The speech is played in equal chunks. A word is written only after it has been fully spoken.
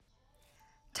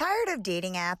Tired of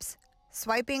dating apps?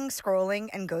 Swiping, scrolling,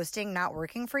 and ghosting not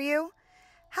working for you?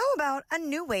 How about a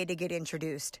new way to get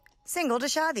introduced? Single to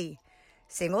Shadi.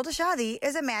 Single to Shadi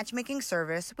is a matchmaking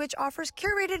service which offers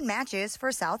curated matches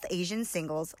for South Asian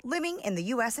singles living in the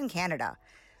US and Canada.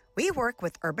 We work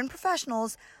with urban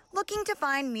professionals looking to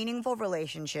find meaningful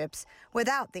relationships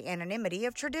without the anonymity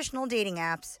of traditional dating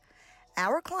apps.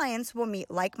 Our clients will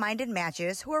meet like-minded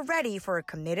matches who are ready for a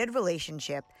committed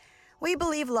relationship. We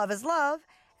believe love is love,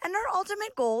 and our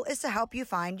ultimate goal is to help you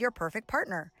find your perfect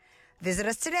partner. Visit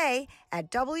us today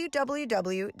at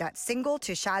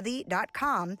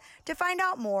www.singletoshadi.com to find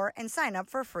out more and sign up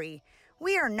for free.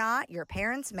 We are not your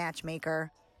parents'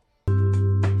 matchmaker.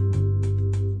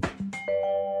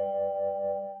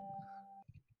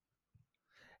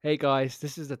 Hey guys,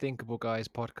 this is the Thinkable Guys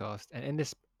podcast, and in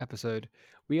this episode,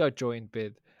 we are joined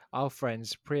with our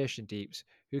friends Priyesh and Deeps,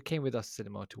 who came with us to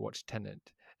cinema to watch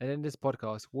Tenet. And in this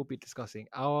podcast, we'll be discussing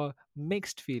our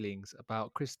mixed feelings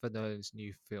about Christopher Nolan's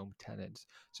new film Tenet.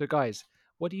 So, guys,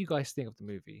 what do you guys think of the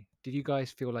movie? Did you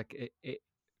guys feel like it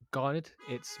garnered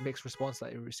its mixed response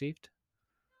that it received?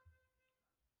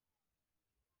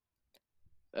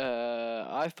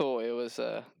 I thought it was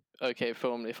a okay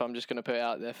film. If I'm just gonna put it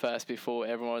out there first before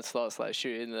everyone starts like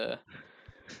shooting the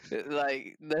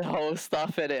whole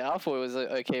stuff in it, I thought it was an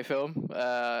okay film.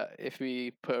 If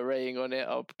we put a rating on it,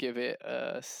 I'll give it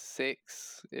a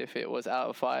 6. If it was out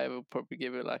of 5, I'll probably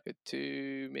give it like a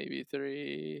 2, maybe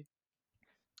 3.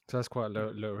 So that's quite a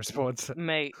low response.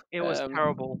 Mate, it was Um,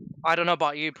 terrible. I don't know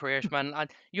about you, Priyesh, man.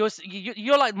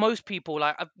 You're like most people.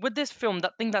 Like with this film,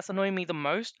 that thing that's annoying me the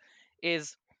most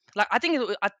is like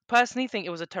I personally think it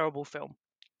was a terrible film.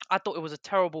 I thought it was a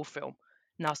terrible film.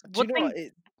 Now, do you know what?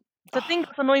 the thing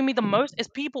that's annoying me the most is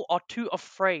people are too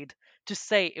afraid to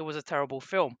say it was a terrible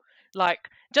film. Like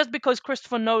just because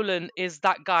Christopher Nolan is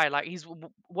that guy, like he's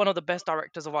one of the best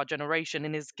directors of our generation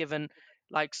and is given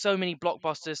like so many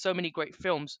blockbusters, so many great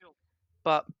films.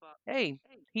 But hey,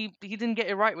 he didn't get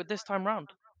it right with this time round.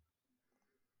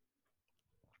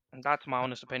 And that's my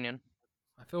honest opinion.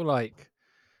 I feel like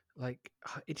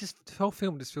it just the whole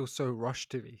film just feels so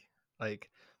rushed to me. Like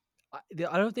I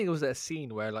don't think it was a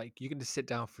scene where like you can just sit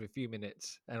down for a few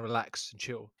minutes and relax and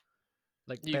chill.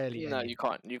 Like barely no, any. you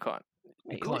can't. You can't.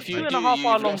 You It was can't. If two you Like and a do, half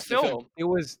hour you've long lost the film. film. there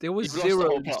was You've lost the zero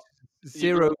whole plot.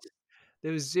 zero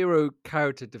there was zero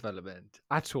character development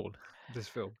at all in this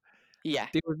film. Yeah.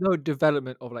 There was no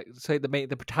development of like say the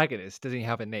protagonist doesn't even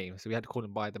have a name, so we had to call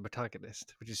him by the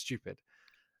protagonist, which is stupid.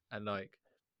 And like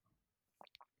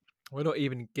we're not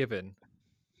even given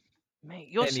Mate,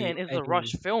 you're saying it's a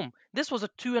rush film. This was a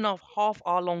 2.5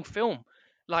 hour long film.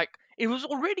 Like, it was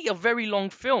already a very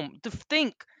long film. To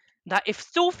think that it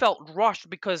still felt rushed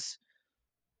because,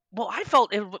 well, I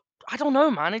felt I don't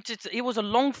know, man. It was a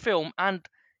long film and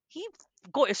he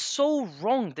got it so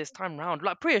wrong this time round.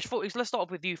 Like, Priyesh, let's start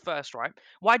off with you first, right?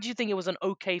 Why do you think it was an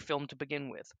okay film to begin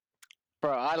with?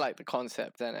 Bro, I like the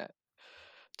concept in it,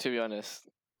 to be honest.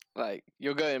 Like,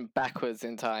 you're going backwards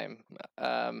in time.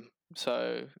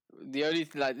 So the only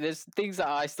like there's things that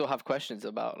I still have questions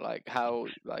about, like how,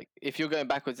 like, if you're going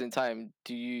backwards in time,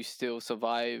 do you still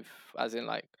survive, as in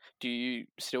like, do you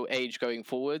still age going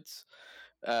forwards?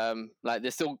 Like,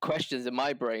 there's still questions in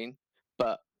my brain,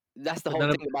 but that's the but whole none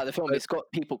of thing about the film. but, It's got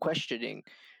people questioning,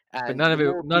 but and none the of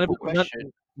it more people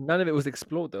question, none of it was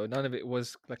explored though. None of it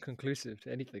was like conclusive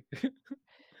to anything.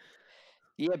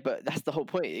 yeah, but that's the whole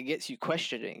point. It gets you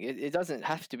questioning. It doesn't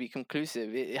have to be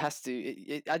conclusive. It has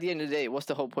to. At the end of the day, what's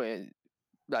the whole point?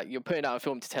 Like, you're putting out a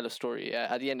film to tell a story. Yeah?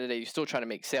 At the end of the day, you're still trying to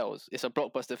make sales. It's a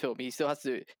blockbuster film. He still has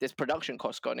to. There's production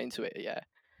costs gone into it. Yeah,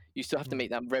 you still have to make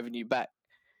that revenue back.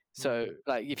 So,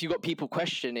 like, if you got people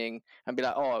questioning and be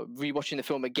like, "Oh, rewatching the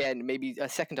film again, maybe a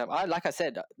second time." Like I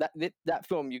said, that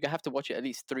film, you're gonna have to watch it at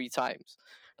least 3 times.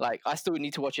 Like, I still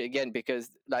need to watch it again because,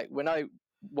 like, when I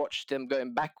watched them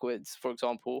going backwards, for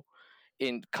example,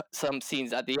 in some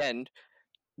scenes at the end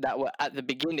that were at the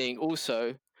beginning,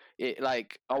 also, it,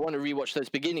 like, I want to rewatch those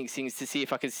beginning scenes to see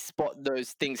if I can spot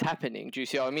those things happening. Do you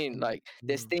see what I mean? Like,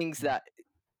 there's things that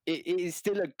it is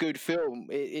still a good film.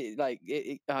 Like,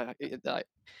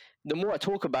 the more I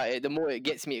talk about it, the more it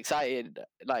gets me excited.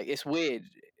 Like, it's weird.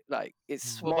 Like,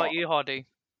 it's What about smart. you, Hardy?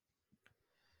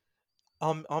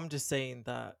 I'm just saying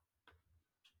that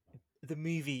the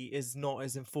movie is not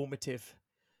as informative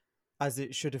as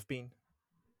it should have been.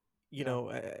 You know,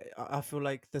 I feel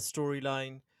like the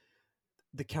storyline,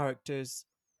 the characters,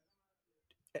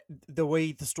 the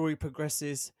way the story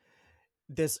progresses,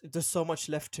 there's so much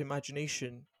left to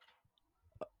imagination,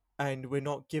 and we're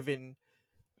not given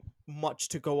much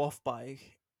to go off by,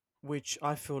 which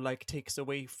I feel like takes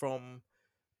away from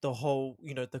the whole,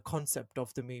 the concept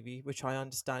of the movie, which I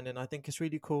understand and I think it's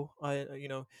really cool.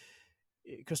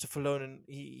 Christopher Nolan,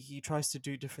 he tries to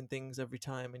do different things every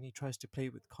time, and he tries to play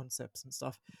with concepts and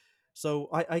stuff. So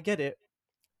I get it,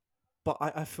 but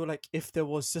I feel like if there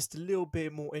was just a little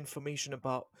bit more information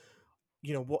about,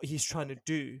 what he's trying to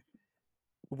do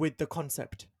with the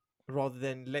concept, rather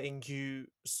than letting you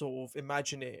sort of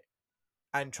imagine it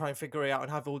and try and figure it out and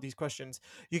have all these questions.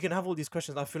 You can have all these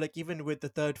questions. I feel like even with the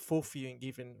third, fourth viewing,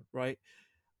 even, right,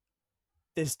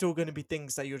 there's still going to be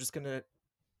things that you're just going to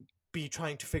be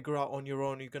trying to figure out on your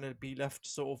own. You're going to be left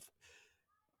sort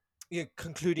of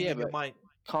concluding Yeah, in your but mind.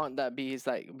 can't that be his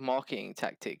like marketing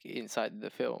tactic inside the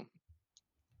film?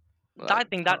 I Like,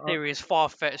 think that theory is far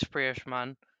fetched, Priyesh,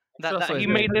 man. Sure, that's That what he he's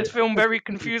doing. made this film very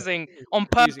confusing on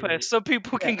Confusing purpose, so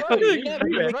people Yeah. can bro, go. you never,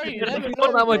 bro, you never He's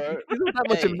know, not that much. bro. He's not that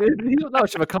much. Hey, He's not that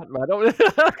much of a cunt,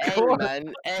 man. hey, Come on.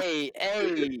 man, hey,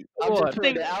 I'm Come just on.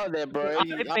 putting it out there, bro. I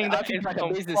think I that think is like a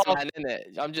some businessman,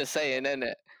 innit? I'm just saying,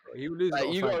 innit? He will lose a Like, lot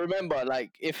of you fans. gotta remember,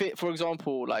 like, if it, for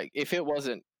example, like, if it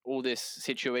wasn't all this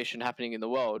situation happening in the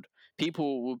world,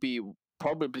 people would be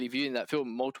probably viewing that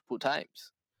film multiple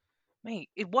times. mate.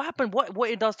 What happened? What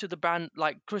it does to the brand,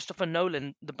 like Christopher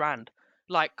Nolan, the brand,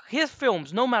 like his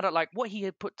films, no matter like what he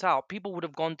had put out, people would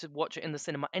have gone to watch it in the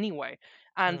cinema anyway,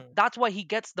 and Mm. that's why he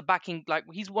gets the backing. Like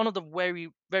he's one of the very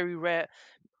very rare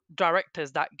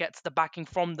directors that gets the backing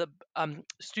from the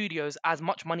studios as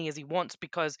much money as he wants,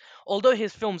 because although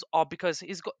his films are, because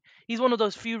he's one of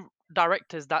those few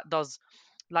directors that does,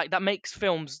 like, that makes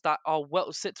films that are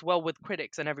well, sits well with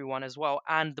critics and everyone as well,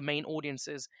 and the main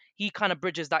audiences. He kind of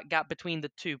bridges that gap between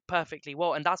the two perfectly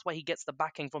well, and that's why he gets the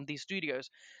backing from these studios.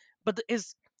 But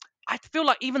is I feel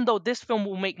like even though this film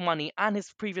will make money and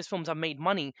his previous films have made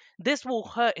money, this will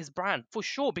hurt his brand for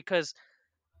sure, because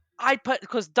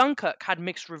because Dunkirk had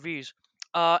mixed reviews,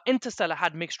 Interstellar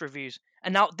had mixed reviews,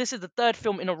 and now this is the third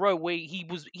film in a row where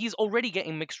he's already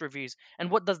getting mixed reviews. And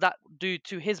what does that do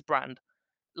to his brand?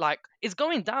 Like, it's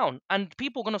going down, and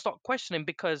people are gonna start questioning,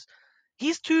 because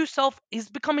he's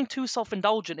becoming too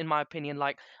self-indulgent, in my opinion.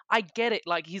 Like, I get it,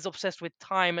 like he's obsessed with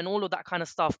time and all of that kind of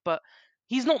stuff, but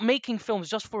he's not making films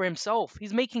just for himself.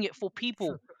 He's making it for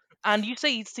people. And you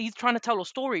say he's trying to tell a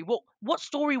story. What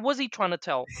story was he trying to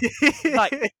tell?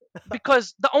 Like,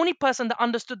 because the only person that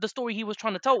understood the story he was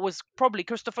trying to tell was probably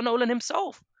Christopher Nolan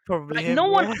himself. Probably Like, him, no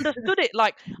one yeah. understood it.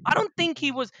 Like, I don't think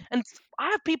he was. And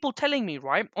I have people telling me,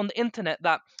 right, on the internet,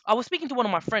 that I was speaking to one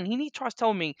of my friends. He tries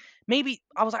telling me, maybe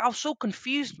I was like, I was so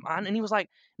confused, man. And he was like,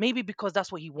 maybe because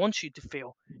that's what he wants you to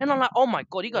feel. And I'm like, oh my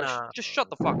god, you gotta Nah, just shut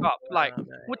the fuck up. Like, nah,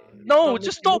 no, man. just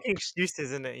You're stop. making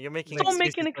excuses, isn't it? You're making Stop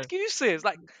making excuses, man. excuses.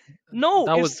 Like, no,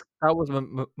 That was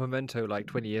it's Memento like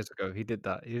 20 years ago. He did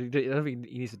that. I don't think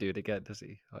he needs to do it again, does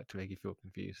he? Like, to make you feel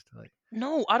confused. Like,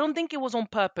 no, I don't think it was on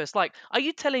purpose. Like, are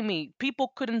you telling me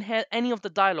people couldn't hear any of the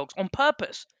dialogues on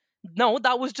purpose? No,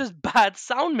 that was just bad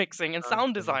sound mixing and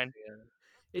sound design.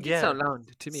 it did Yeah. sound loud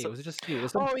to me. So- Was it just you?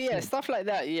 There's Oh some, yeah, stuff like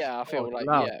that. Yeah, I oh, feel like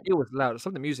loud. yeah, It was loud.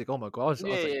 Some of the music. Oh my god! I was yeah,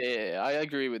 like, yeah. I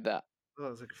agree with that. I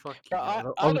was like, fuck you.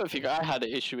 But I don't think I had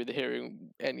an issue with hearing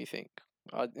anything.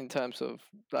 In terms of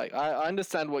like, I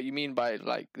understand what you mean by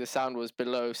like the sound was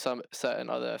below some certain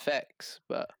other effects,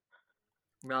 but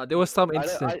Nah, there was some I don't-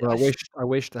 instances I- where I I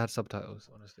wished I had subtitles.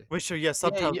 Honestly. Which yeah, yeah,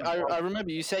 subtitles. I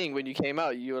remember you saying when you came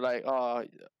out, you were like, oh,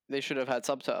 they should have had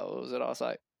subtitles, and I was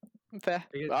like, fair.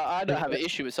 Yeah, I don't have an yeah.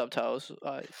 issue with subtitles.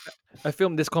 A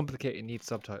film this complicated needs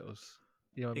subtitles.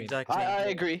 You know what I mean? Exactly. I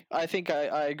agree. I think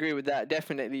I agree with that.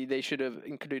 Definitely, they should have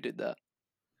included that.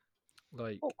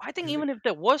 Like, Oh, I think 'cause even if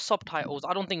there was subtitles,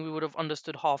 I don't think we would have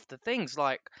understood half the things.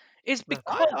 Like, it's No.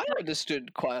 because I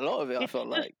understood quite a lot of it. I it's felt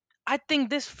just like. I think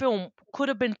this film could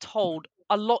have been told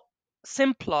a lot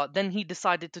simpler than he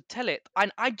decided to tell it.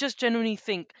 And I just genuinely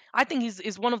think he's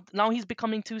is one of now he's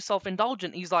becoming too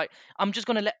self-indulgent. He's like, I'm just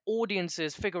gonna let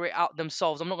audiences figure it out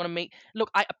themselves. I'm not gonna make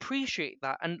look. I appreciate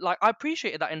that, and like I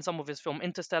appreciated that in some of his film,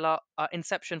 Interstellar,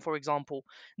 Inception, for example,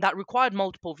 that required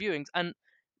multiple viewings. And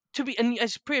and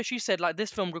as Priya, she said, like,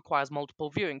 this film requires multiple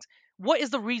viewings. What is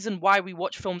the reason why we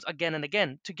watch films again and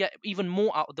again? To get even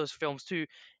more out of those films, to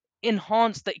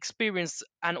enhance the experience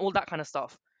and all that kind of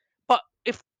stuff. But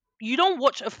if you don't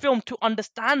watch a film to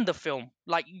understand the film,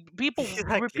 like, people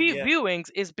Exactly. repeat Yeah. viewings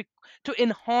is to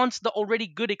enhance the already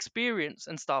good experience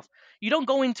and stuff. You don't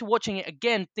go into watching it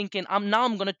again thinking, I'm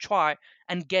gonna try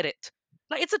and get it.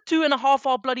 Like, it's a 2.5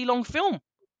 hour bloody long film.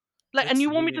 Like, and It's you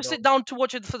want me really to sit long. down to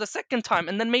watch it for the second time,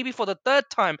 and then maybe for the third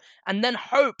time, and then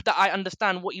hope that I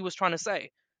understand what he was trying to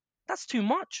say? That's too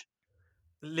much.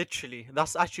 Literally,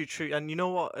 that's actually true. And you know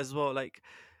what, as well, like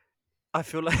I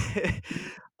feel like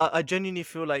I genuinely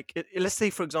feel like let's say,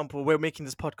 for example, we're making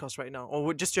this podcast right now, or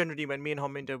we're just generally when me and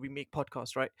Harminder we make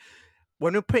podcasts, right?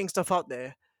 When we're putting stuff out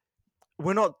there,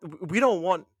 we don't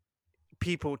want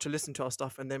people to listen to our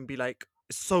stuff and then be like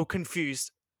so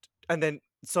confused, and then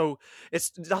so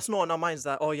that's not on our minds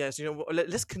that, oh yes,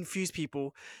 let's confuse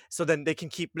people so then they can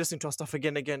keep listening to our stuff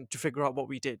again and again to figure out what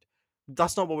we did.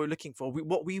 That's not what we're looking for.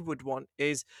 What we would want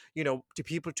is, to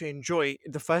people to enjoy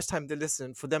the first time they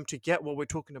listen, for them to get what we're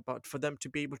talking about, for them to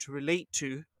be able to relate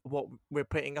to what we're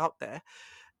putting out there,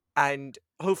 and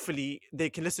hopefully they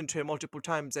can listen to it multiple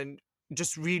times and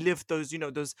just relive those,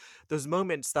 those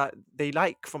moments that they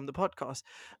like from the podcast.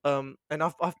 And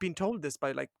I've been told this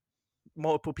by like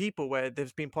multiple people, where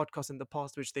there's been podcasts in the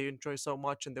past which they enjoy so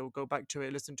much and they will go back to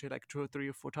it, listen to it like 2 or 3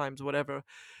 or 4 times, whatever,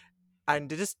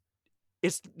 and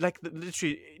it's like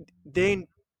literally they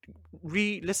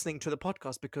re-listening to the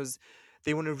podcast because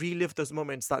they want to relive those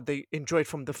moments that they enjoyed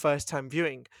from the first time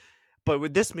viewing. But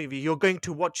with this movie, you're going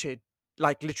to watch it,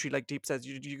 like literally, like Deep says,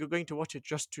 you're going to watch it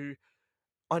just to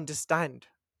understand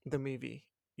the movie,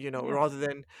 Yeah. rather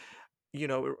than,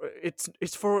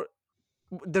 it's for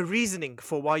the reasoning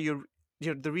for why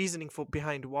the reasoning for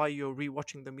behind why you're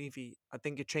rewatching the movie. I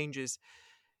think it changes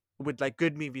with like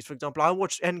good movies. For example, I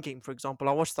watched Endgame, for example.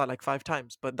 I watched that like 5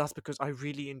 times, but that's because I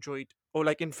really enjoyed. Or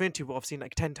like Infinity War, I've seen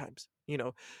like 10 times.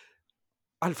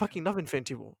 I fucking love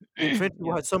Infinity War. Infinity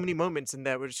War Yeah. had so many moments in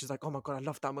there where it's just like, oh my god, I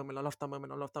love that moment, I love that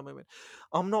moment, I love that moment.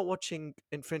 I'm not watching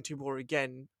Infinity War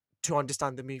again to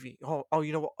understand the movie. Oh,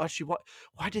 you know what? Actually,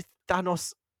 why did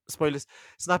Thanos, spoilers,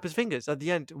 snap his fingers at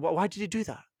the end? Why did he do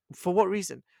that? For what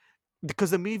reason?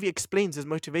 Because the movie explains his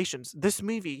motivations. This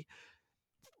movie,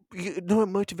 no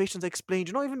motivations explained.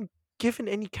 You're not even given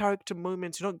any character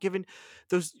moments. You're not given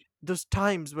those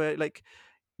times where, like,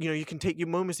 you can take your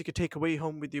moments you could take away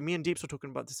home with you. Me and Deeps were talking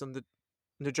about this on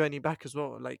the journey back as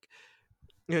well. Like,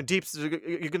 Deeps,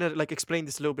 you're gonna like explain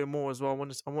this a little bit more as well. I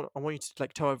want you to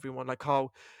like tell everyone like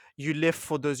how you live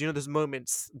for those, those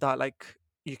moments that like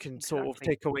you can sort of Exactly.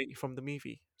 take away from the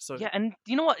movie. So Yeah, and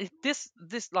you know what? This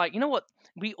like, you know what,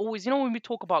 we always, when we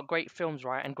talk about great films,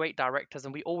 right, and great directors,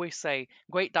 and we always say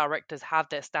great directors have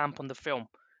their stamp on the film.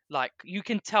 Like, you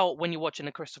can tell when you're watching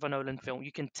a Christopher Nolan film,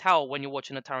 you can tell when you're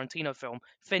watching a Tarantino film.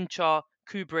 Fincher,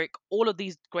 Kubrick, all of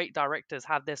these great directors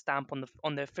have their stamp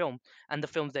on their film and the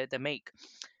films that they make.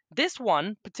 This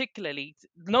one particularly,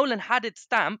 Nolan had its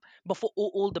stamp, but for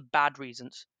all the bad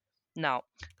reasons. Now,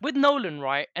 with Nolan,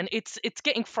 right, and it's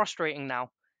getting frustrating now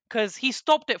because he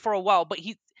stopped it for a while, but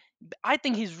I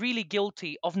think he's really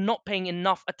guilty of not paying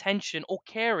enough attention or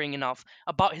caring enough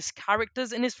about his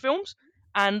characters in his films,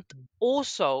 and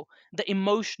also the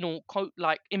emotional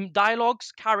like in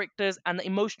dialogues, characters, and the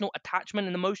emotional attachment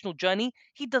and emotional journey.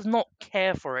 He does not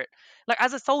care for it. Like,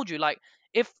 as I told you, like,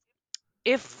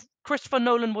 if Christopher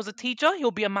Nolan was a teacher,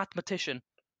 he'll be a mathematician.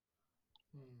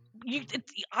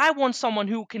 I want someone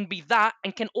who can be that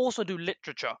and can also do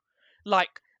literature. Like,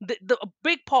 a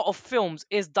big part of films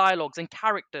is dialogues and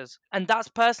characters, and that's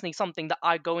personally something that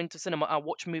I go into cinema and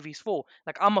watch movies for.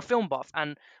 Like, I'm a film buff,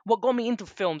 and what got me into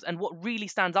films and what really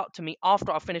stands out to me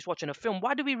after I finish watching a film,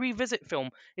 why do we revisit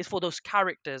film? Is for those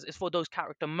characters, is for those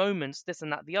character moments, this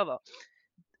and that, the other.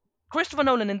 Christopher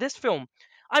Nolan in this film,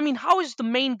 I mean, how is the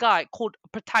main guy called a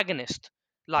protagonist?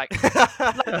 Like,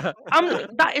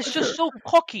 that is just so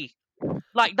cocky.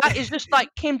 Like, that is just like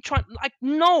him trying. Like,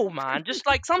 no, man. Just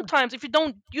like, sometimes if you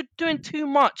don't, you're doing too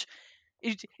much.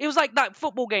 It was like that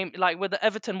football game, like where the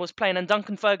Everton was playing and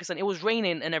Duncan Ferguson. It was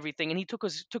raining and everything, and he took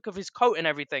off his coat and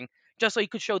everything just so he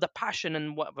could show the passion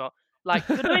and whatever. Like,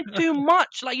 you're doing too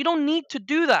much. Like, you don't need to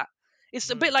do that. It's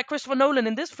a bit like Christopher Nolan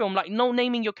in this film, like no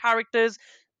naming your characters.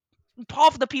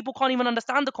 Half of the people can't even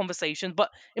understand the conversation. But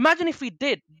imagine if we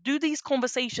did. Do these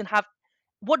conversations have,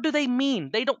 what do they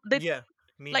mean? They don't. They yeah,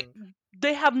 like, meaning.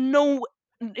 they have no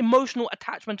emotional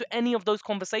attachment to any of those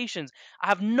conversations. I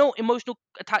have no emotional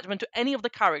attachment to any of the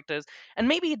characters. And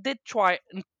maybe he did try,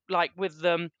 like with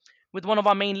one of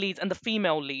our main leads and the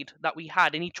female lead that we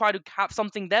had, and he tried to have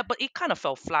something there, but it kind of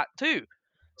fell flat too.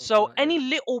 So any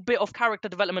little bit of character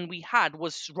development we had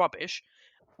was rubbish.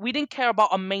 We didn't care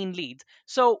about our main lead.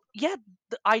 So yeah,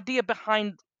 the idea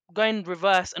behind going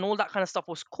reverse and all that kind of stuff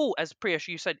was cool. As Priyash,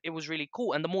 you said, it was really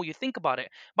cool. And the more you think about it,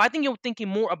 but I think you're thinking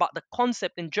more about the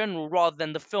concept in general rather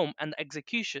than the film and the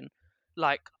execution.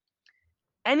 Like,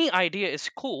 any idea is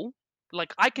cool.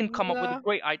 Like, I can come up with a Nah,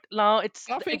 great idea. No, it's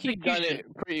I the think he done execution.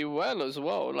 it pretty well as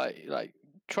well. Like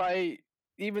try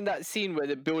even that scene where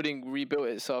the building rebuilt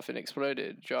itself and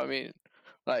exploded. Do you know what I mean?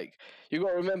 Like, you got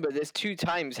to remember, there's two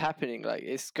times happening. Like,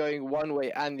 it's going one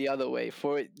way and the other way.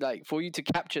 For it, like, for you to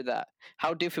capture that,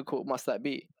 how difficult must that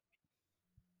be?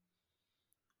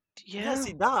 Yeah, Yeah.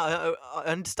 see that I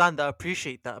understand that, I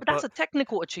appreciate that, But that's but a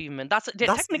technical achievement. that's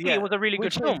Technically, it yeah. was a really good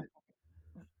Which way? film.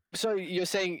 So you're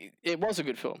saying it was a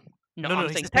good film? No, No, I'm no,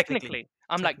 he saying says technically, technically.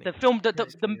 I'm like the technically. film,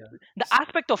 Basically, yeah. the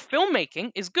aspect of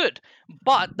filmmaking is good,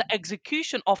 but the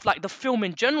execution of like the film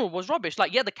in general was rubbish.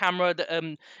 Like, yeah, the camera,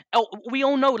 we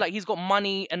all know like he's got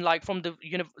money and like from the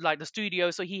like the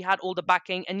studio, so he had all the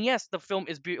backing. And yes, the film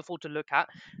is beautiful to look at,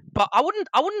 but I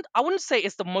wouldn't say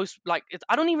it's the most like.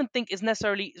 I don't even think it's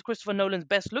necessarily Christopher Nolan's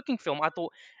best looking film. I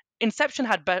thought Inception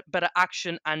had better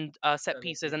action and set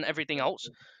pieces and everything else.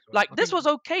 Like I this think was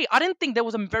okay. I didn't think there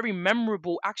was a very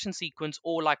memorable action sequence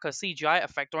or like a CGI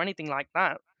effect or anything like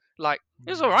that. Like it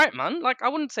was alright, man. Like I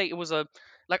wouldn't say it was a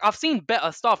like I've seen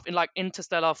better stuff in like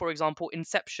Interstellar, for example,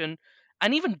 Inception,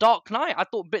 and even Dark Knight. I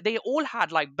thought but they all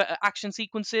had like better action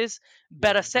sequences,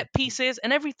 better set pieces,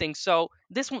 and everything. So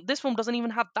this film doesn't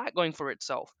even have that going for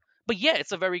itself. But yeah,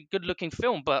 it's a very good looking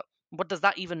film. But what does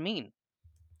that even mean?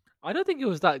 I don't think it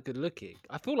was that good looking.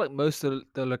 I feel like most of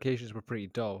the locations were pretty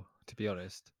dull, to be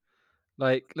honest.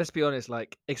 Like, let's be honest,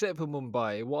 like, except for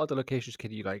Mumbai, what other locations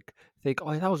can you like think,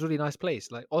 oh, that was a really nice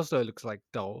place? Like Oslo looks like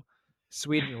dull,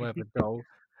 Sweden, whatever, dull.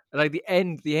 And like the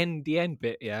end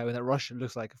bit, yeah, when that Russian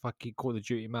looks like a fucking Call of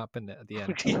Duty map, isn't it, at the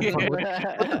end?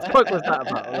 What the fuck was that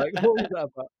about? Like, what was that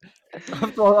about?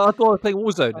 I thought I was playing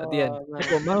Warzone at the end. Oh I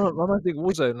thought, man. man, I'm doing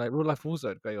Warzone, like real life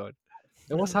Warzone going on.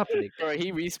 And what's happening? Bro,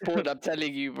 he respawned. I'm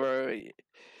telling you, bro.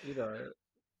 You know,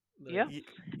 Yeah. like,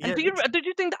 And Yeah, did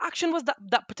you think the action was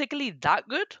that particularly that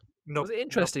good? nope, was it nope,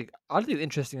 interesting? I don't think it was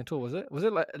interesting at all. Was it? Was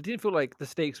it like? I didn't feel like the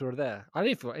stakes were there. I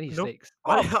didn't feel any nope. stakes.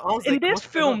 I, Bro, I was in like, this what's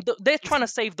going on? film, they're trying to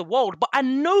save the world, but at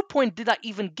no point did I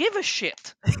even give a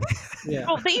shit. Yeah.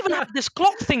 Bro, they even have this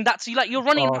clock thing that's like you're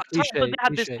running Oh, out of time, so cliche, they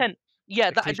had this cliche, 10.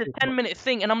 Yeah, the this cliche plot. 10-minute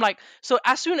thing, and I'm like, so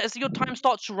as soon as your time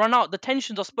starts to run out, the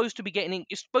tensions are supposed to be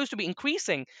it's supposed to be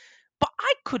increasing. But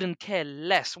I couldn't care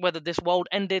less whether this world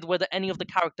ended, whether any of the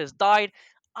characters died.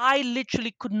 I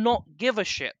literally could not give a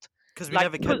shit. Because we Like,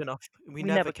 never cared because enough. We we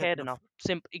never never cared cared enough.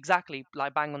 enough. Exactly,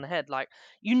 like bang on the head. Like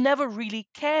you never really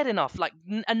cared enough. Like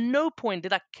at no point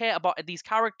did I care about these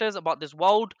characters, about this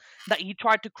world that he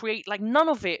tried to create. Like none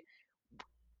of it.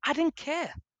 I didn't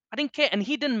care. I didn't care, and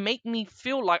he didn't make me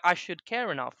feel like I should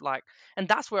care enough. Like, and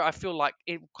that's where I feel like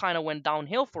it kind of went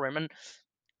downhill for him.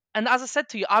 And as I said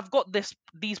to you, I've got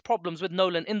these problems with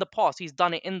Nolan in the past. He's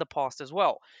done it in the past as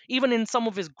well. Even in some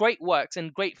of his great works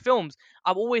and great films,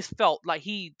 I've always felt like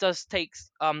he does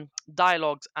takes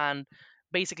dialogues and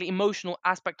basically emotional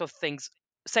aspect of things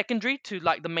secondary to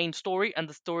like the main story and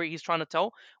the story he's trying to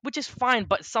tell, which is fine,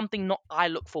 but it's something not I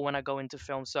look for when I go into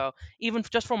films. So even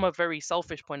just from a very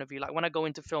selfish point of view, like when I go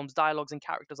into films, dialogues and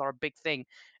characters are a big thing.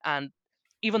 And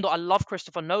even though I love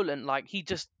Christopher Nolan, like he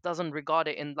just doesn't regard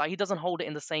it in like he doesn't hold it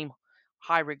in the same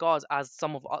high regards as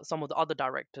some of the other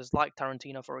directors, like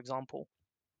Tarantino, for example.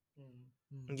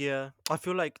 Yeah, I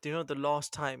feel like the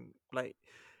last time, like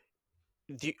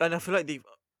and I feel like the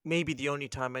maybe the only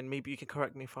time, and maybe you can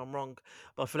correct me if I'm wrong,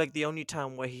 but I feel like the only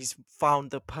time where he's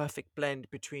found the perfect blend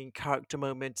between character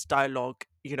moments, dialogue,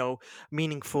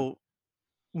 meaningful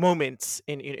moments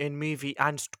in movie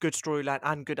and good storyline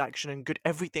and good action and good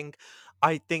everything,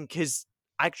 I think is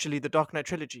actually the Dark Knight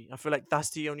trilogy. I feel like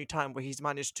that's the only time where he's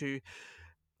managed to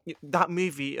that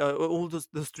movie, all those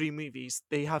three movies,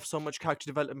 they have so much character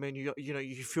development.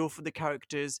 You feel for the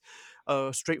characters,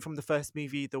 straight from the first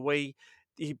movie, the way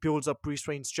he builds up Bruce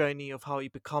Wayne's journey of how he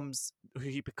becomes who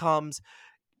he becomes.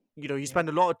 You Yeah. spend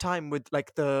a lot of time with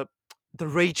like the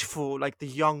rageful, like the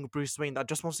young Bruce Wayne that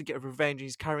just wants to get revenge.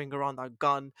 He's carrying around that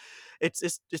gun.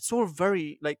 It's all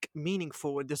very like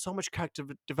meaningful, and there's so much character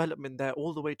development there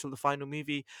all the way till the final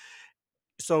movie.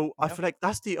 So I Yeah, feel like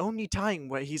that's the only time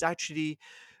where he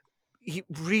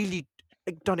really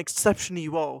done exceptionally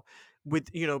well with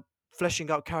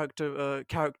fleshing out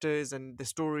characters and the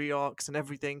story arcs and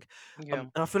everything. yeah,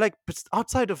 And I feel like, but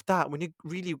outside of that, when you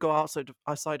really go outside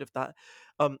of that,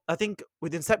 I think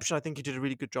with Inception, I think he did a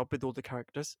really good job with all the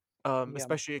characters, yeah,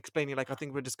 especially explaining, like I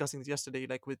think we were discussing this yesterday,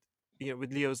 like with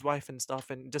with Leo's wife and stuff,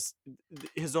 and just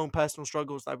his own personal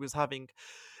struggles that he was having.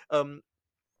 um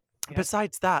yeah,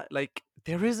 Besides that, like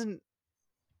there isn't,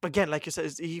 again, like you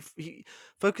said, he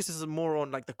focuses more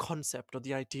on like the concept or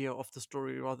the idea of the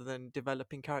story rather than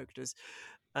developing characters.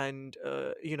 And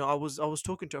I was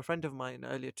talking to a friend of mine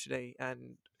earlier today,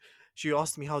 and she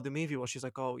asked me how the movie was. She's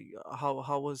like, "Oh,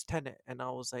 how was Tenet?" And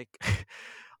I was like,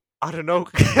 "I don't know,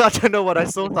 I don't know what I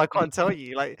saw, so I can't tell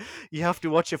you. Like, you have to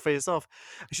watch it for yourself."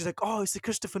 And she's like, "Oh, it's a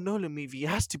Christopher Nolan movie. It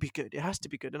has to be good. It has to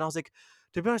be good." And I was like,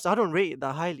 "To be honest, I don't rate it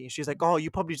that highly." And she's like, "Oh, you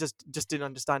probably just didn't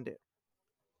understand it."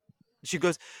 she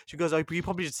goes she goes, "Oh, you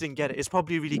probably just didn't get it. It's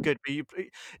probably really good, but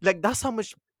like that's how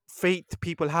much faith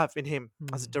people have in him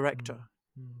as a Mm, director.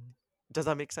 mm, Does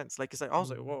that make sense? Like, it's like, I was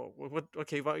like, mm. whoa, what?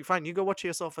 Okay, fine, you go watch it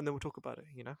yourself, and then we'll talk about it.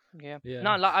 You know? Yeah. Yeah,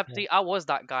 No, like yeah. I was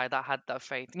that guy that had that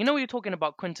faith. You know, you're talking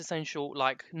about quintessential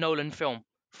like Nolan film.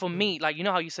 For Mm. me, like you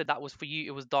know how you said that was for you,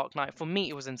 it was Dark Knight. For me,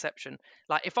 it was Inception.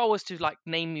 Like if I was to like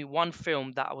name you one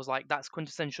film that I was like that's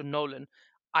quintessential Nolan,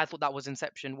 I thought that was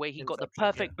Inception, where he got the Inception,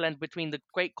 yeah. perfect blend between the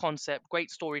great concept, great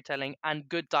storytelling, and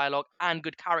good dialogue and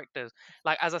good characters.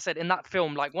 Like as I said in that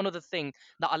film, like one of the things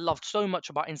that I loved so much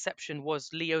about Inception was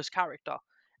Leo's character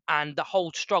and the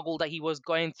whole struggle that he was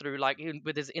going through like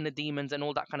with his inner demons and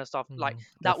all that kind of stuff, like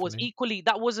that was Definitely. equally,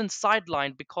 that wasn't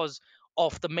sidelined because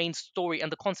of the main story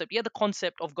and the concept. Yeah, the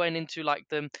concept of going into like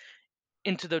the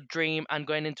into the dream and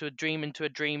going into a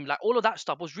dream, like all of that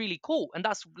stuff was really cool, and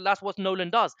that's what Nolan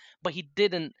does. But he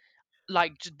didn't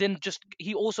like didn't just,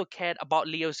 he also cared about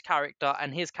Leo's character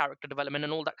and his character development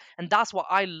and all that, and that's what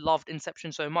I loved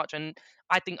Inception so much. And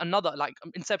I think another like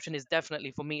Inception is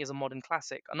definitely for me is a modern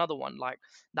classic, another one like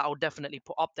that I would definitely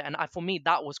put up there. And for me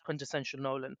that was quintessential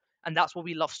Nolan, and that's what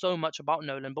we love so much about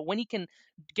Nolan. But when he can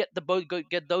get the both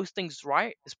get those things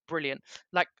right, it's brilliant.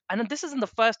 Like, and then this isn't the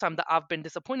first time that I've been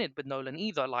disappointed with Nolan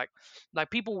either. Like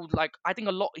people, like I think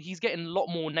a lot, he's getting a lot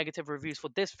more negative reviews for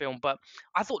this film, but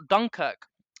I thought Dunkirk,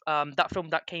 that film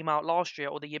that came out last year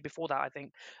or the year before that, I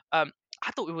think.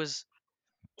 I thought it was,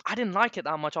 I didn't like it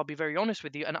that much. I'll be very honest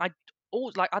with you. And I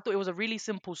always like, I thought it was a really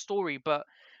simple story, but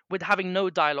with having no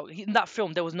dialogue. In that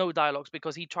film, there was no dialogues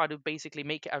because he tried to basically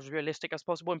make it as realistic as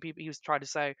possible. And people, he was trying to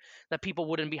say that people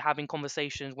wouldn't be having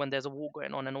conversations when there's a war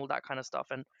going on and all that kind of stuff.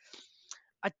 And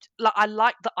I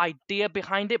like the idea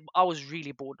behind it, but I was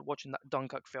really bored watching that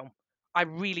Dunkirk film. I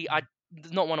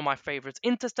not one of my favorites.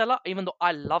 Interstellar, even though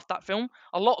I love that film,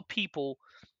 a lot of people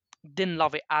didn't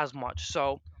love it as much.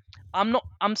 So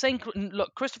I'm saying,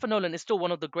 look, Christopher Nolan is still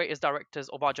one of the greatest directors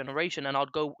of our generation, and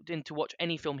I'd go in to watch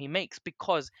any film he makes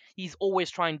because he's always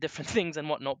trying different things and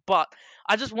whatnot. But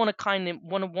I just want to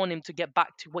want him to get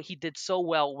back to what he did so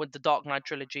well with the Dark Knight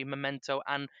trilogy, Memento,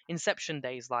 and Inception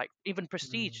days, like even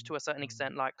Prestige to a certain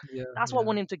extent. Like Yeah, that's what I yeah,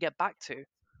 want him to get back to.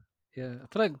 yeah. I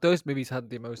feel like those movies had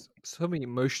the most, so many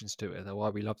emotions to it. That's why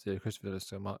we loved it, Christopher Nolan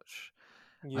so much.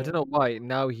 I Yeah. don't know why.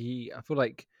 I feel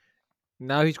like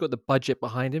now he's got the budget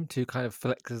behind him to kind of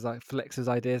flex his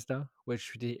ideas now,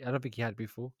 which I don't think he had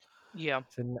before. Yeah,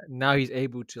 So now he's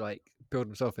able to like build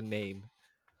himself a name,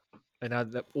 and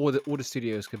now all the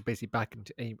studios can basically back him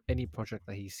to any project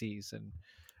that he sees. And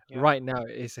yeah. right now,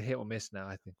 it's a hit or miss now.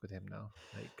 I think with him now,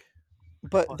 like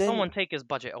But Oh, then, someone take his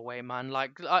budget away, man.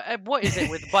 Like, what is it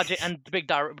with budget and big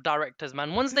directors,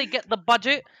 man? Once they get the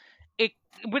budget, it,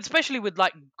 especially with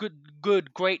like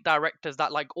great directors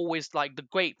that like always like the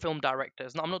great film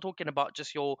directors. Now, I'm not talking about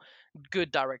just your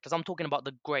good directors. I'm talking about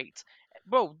the great,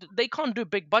 bro. They can't do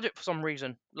big budget for some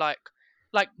reason.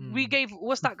 Like we mm, gave,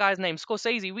 what's that guy's name?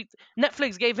 Scorsese.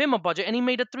 Netflix gave him a budget and he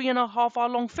made a 3.5 hour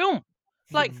long film.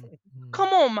 Like, mm, mm.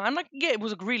 come on, man. Like, yeah, it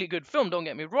was a really good film. Don't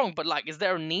get me wrong, but like, is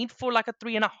there a need for like a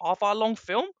 3.5 hour long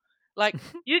film? Like,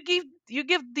 you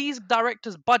give these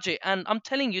directors budget, and I'm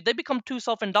telling you, they become too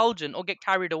self indulgent or get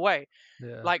carried away.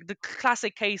 Yeah. Like the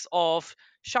classic case of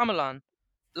Shyamalan,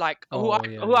 like Oh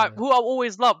yeah, yeah. who I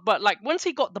always loved, but like once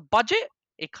he got the budget,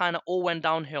 it kind of all went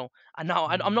downhill. And now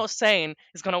I'm Mm, not saying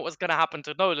what's gonna happen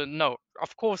to Nolan. No,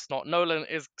 of course not. Nolan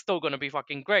is still gonna be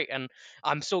fucking great, and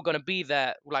I'm still gonna be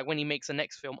there like when he makes the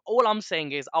next film. All I'm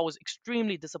saying is I was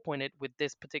extremely disappointed with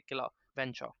this particular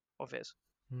venture of his.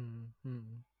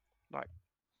 mm. Like,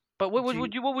 but what do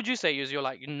you, what would you say is your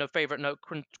like favorite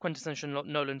quintessential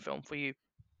Nolan film for you?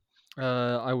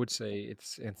 I would say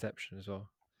it's Inception as well.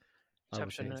 I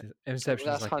would say Inception.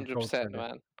 Inception is That's like a gold 100%, standard.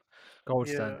 man. Gold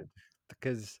yeah. standard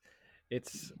because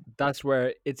that's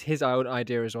where it's his own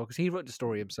idea as well, because he wrote the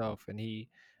story himself, and he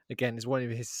again is one of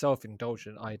his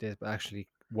self-indulgent ideas but actually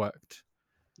worked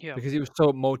Yeah. because it was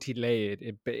so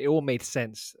multi-layered. But it all made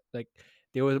sense. Like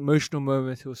there were emotional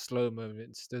moments, there were slow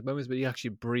moments, there's moments where you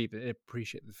actually breathe and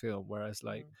appreciate the film, whereas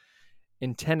like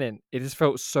in Tenet it just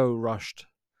felt so rushed.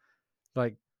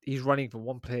 Like he's running from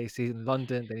one place, he's in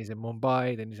London, then he's in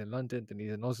Mumbai, then he's in London, then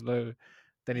he's in Oslo,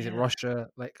 then he's in Yeah. Russia.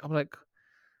 Like I'm like,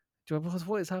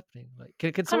 what is happening?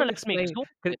 Like, can Kind of someone left me explain?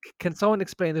 exhausted. Can someone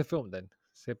explain the film then,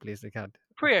 simply as they can,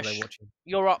 after they Priyesh, watch it?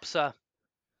 you're up, sir.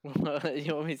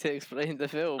 You want me to explain the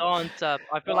film? Don't.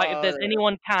 I feel like if there's Uh,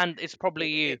 anyone can, it's probably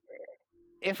you.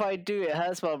 if I do, it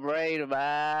hurts my brain,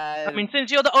 I man. mean,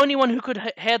 since you're the only one who could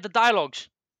hear the dialogues,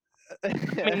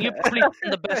 I mean, you probably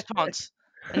stand the best chance.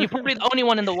 And you're probably the only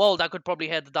one in the world that could probably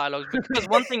hear the dialogues. Because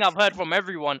one thing I've heard from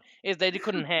everyone is they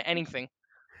couldn't hear anything.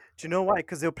 Do you know why?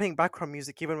 Because they're playing background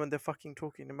music even when they're fucking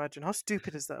talking. Imagine how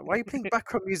stupid is that? Why are you playing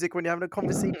background music when you're having a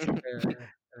conversation?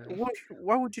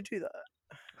 Why would you do that?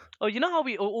 Oh, you know how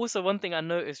we also one thing I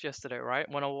noticed yesterday, right?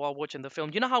 While watching the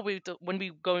film, you know how when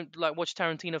we go and like watch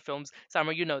Tarantino films,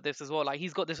 Samra, you know this as well. Like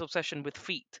he's got this obsession with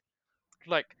feet.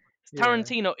 Like Yeah.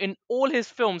 Tarantino in all his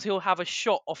films, he'll have a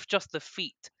shot of just the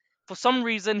feet. For some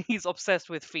reason, he's obsessed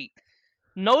with feet.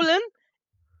 Nolan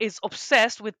is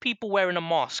obsessed with people wearing a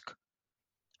mask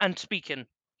and speaking.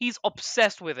 He's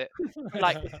obsessed with it.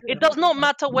 Like it does not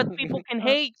matter whether people can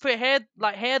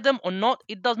hear them or not.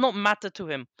 It does not matter to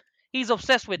him. He's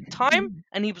obsessed with time,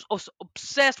 and he was also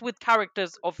obsessed with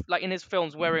characters of like in his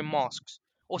films wearing masks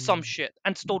or some shit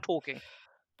and still talking.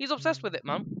 He's obsessed with it,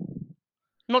 man.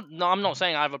 No, I'm not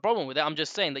saying I have a problem with it. I'm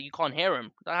just saying that you can't hear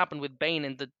him. That happened with Bane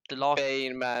in the last.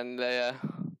 Bane, man. Yeah.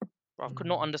 I could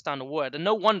not understand a word, and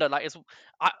no wonder. Like it's,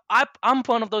 I'm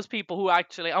one of those people who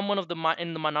actually I'm one of the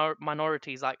in the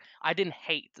minorities. Like I didn't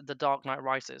hate the Dark Knight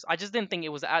Rises. I just didn't think it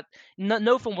was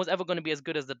no film was ever going to be as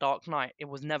good as the Dark Knight. It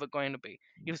was never going to be.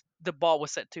 The bar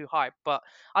was set too high. But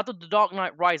I thought the Dark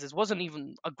Knight Rises wasn't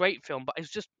even a great film, but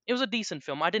it was a decent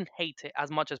film. I didn't hate it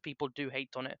as much as people do hate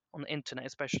on it on the internet,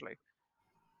 especially.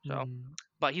 So.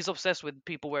 But he's obsessed with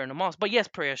people wearing a mask. But yes,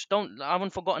 Priyesh, I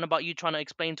haven't forgotten about you trying to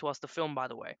explain to us the film, by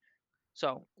the way.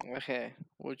 So Okay,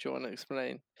 what do you want to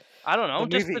explain? I don't know. The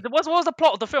Just movie. what was the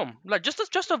plot of the film? Like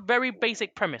just a very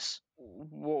basic premise.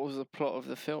 What was the plot of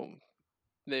the film?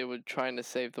 They were trying to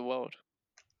save the world.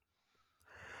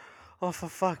 Oh, for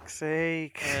fuck's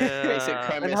sake! Basic Uh,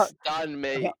 premise done,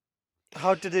 mate.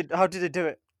 How did it do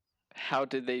it? How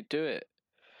did they do it?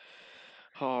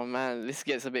 Oh man, this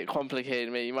gets a bit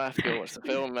complicated, mate. You might have to go watch the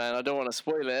film, man. I don't want to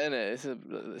spoil it,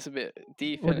 innit? It's a bit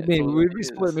deep. What do you innit? mean? We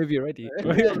spoiled the movie already.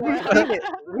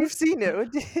 We've seen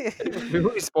it. We've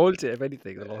already spoiled it, if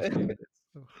anything, the last 2 minutes.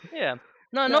 yeah.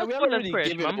 No, No, no we haven't spoilers, really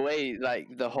Priyesh, given man. away like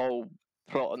the whole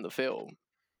plot on the film.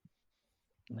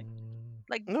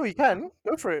 Like No, you can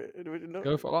go for it. No.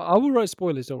 Go for. I will write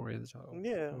spoilers. Don't worry.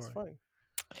 Yeah, Don't that's worry.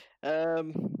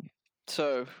 fine.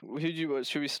 So who do you want?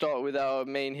 Should we start with our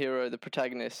main hero, the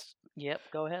protagonist? yep,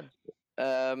 go ahead.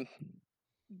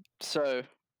 So.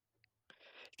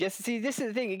 Yes, see, this is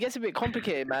the thing. It gets a bit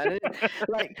complicated, man.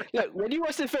 Like, look, when you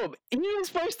watch the film, he was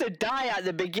supposed to die at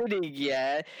the beginning.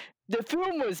 Yeah, the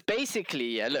film was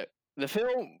basically, yeah. Look, the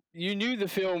film. You knew the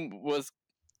film was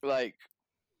like.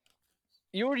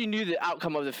 You already knew the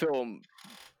outcome of the film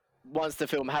once the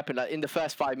film happened, like in the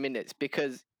first 5 minutes,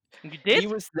 because You did? he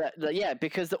was yeah,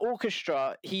 because the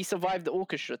orchestra. He survived the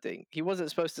orchestra thing. He wasn't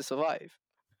supposed to survive.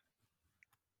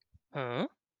 Huh?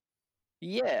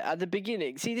 Yeah, at the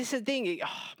beginning. See, this is the thing.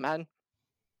 Man,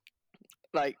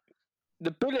 like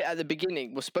the bullet at the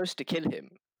beginning was supposed to kill him.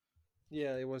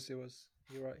 Yeah, it was.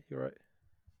 You're right.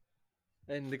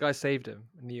 And the guy saved him,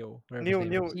 Neil. Neil,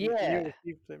 Yeah.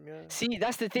 received him, yeah. See,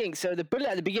 that's the thing. So the bullet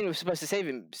at the beginning was supposed to save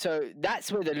him. So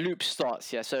that's where the loop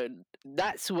starts. Yeah. So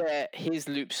that's where his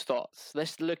loop starts.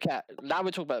 Let's look at now. We're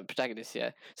talking about the protagonist.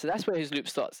 Yeah. So that's where his loop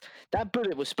starts. That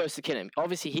bullet was supposed to kill him.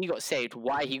 Obviously, he got saved.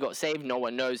 Why he got saved, no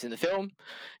one knows in the film.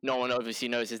 No one obviously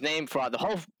knows his name throughout the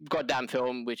whole goddamn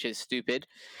film, which is stupid.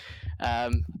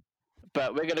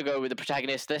 But we're gonna go with the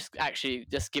protagonist. Let's actually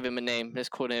just give him a name. Let's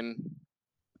call him.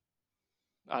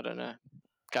 I don't know,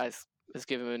 guys. Let's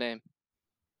give him a name.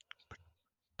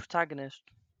 Protagonist.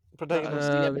 Protagonist.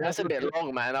 Yeah, but that's a bit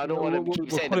long, man. I don't want to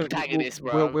keep saying the protagonist,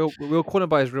 bro. We'll call him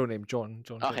by his real name, John.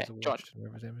 John. Okay, Jones, John.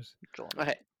 whatever his name is. John.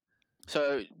 Okay,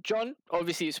 so John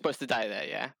obviously is supposed to die there,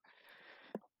 yeah.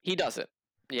 He doesn't,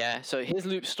 yeah. So his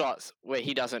loop starts where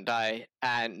he doesn't die,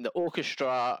 and the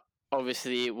orchestra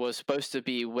obviously was supposed to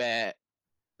be where,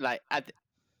 like,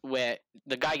 where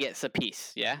the guy gets a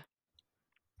piece, yeah.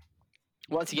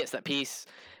 Once he gets that piece,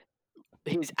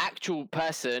 his actual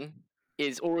person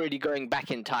is already going back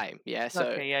in time. Yeah. So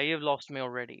Okay, yeah, you've lost me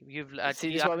already.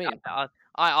 see, this is what I mean.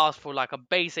 I asked for like a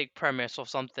basic premise or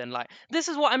something like this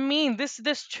is what I mean.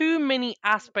 There's too many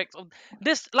aspects of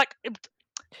this, like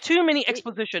too many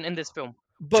exposition in this film.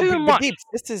 Too much. Deeps,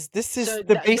 this is So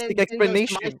the then basic my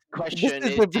explanation. question This is,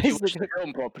 is the did you watch basic. the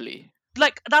film properly?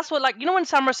 Like that's what, like, you know when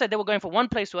Samra said they were going from one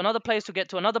place to another place to get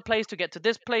to another place to get to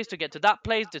this place to get to that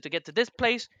place to get to this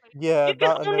place. Yeah, You can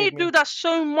that only annoyed me. do that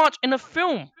so much in a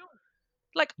film.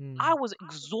 Like Hmm. I was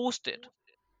exhausted.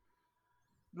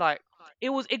 Like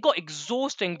it got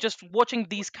exhausting just watching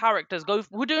these characters go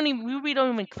we don't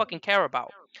even fucking care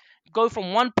about. Go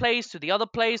from one place to the other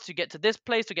place to get to this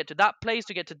place to get to that place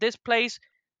to get to this place.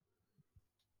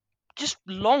 Just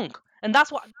long. And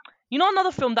that's what, you know,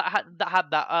 another film that had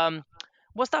that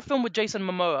what's that film with Jason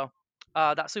Momoa?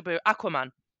 That superhero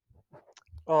Aquaman.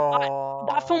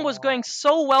 That film was Oh, going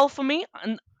so well for me,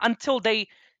 and until they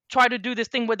try to do this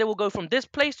thing where they will go from this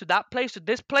place to that place to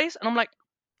this place, and I'm like,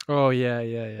 Oh yeah,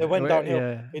 it went downhill.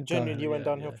 yeah, It downhill, genuinely went yeah,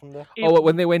 downhill yeah. from there. Oh, it,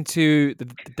 when they went to the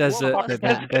What desert, was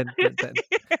that?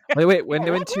 then wait, when Oh,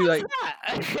 they what went to was like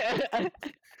that?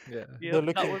 yeah, They're yep, that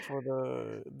looking was for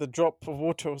the drop of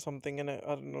water or something in it.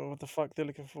 I don't know what the fuck they're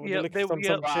looking for. They're yep, looking they for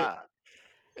yep. some shit. Wow.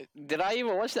 Did I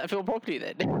even watch that film properly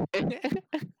then?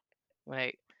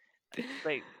 Wait,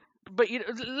 wait, but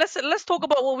let's talk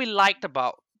about what we liked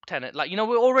about Tenet. Like, we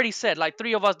already said like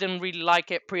three of us didn't really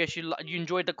like it. Priyash, you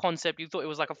enjoyed the concept. You thought it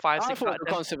was like a 5, I 6 thought out of the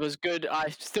 10. concept was good. I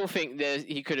still think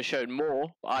he could have shown more.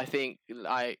 I think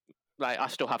I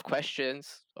still have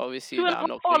questions. Obviously, Two and that a I'm half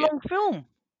not hour gonna get. long film.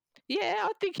 Yeah,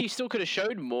 I think he still could have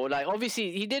showed more. Like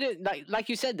obviously he didn't like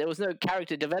you said there was no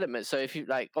character development. So if you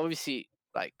obviously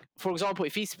for example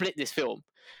if he split this film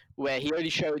where he only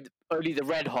showed only the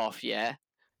red half, yeah,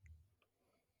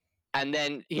 and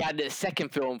then he had a second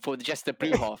film for just the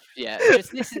blue half, yeah.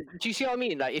 Just listen. Do you see what I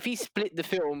mean? Like if he split the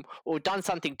film or done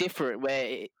something different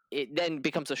where it then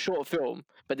becomes a short film,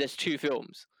 but there's two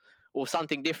films or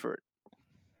something different.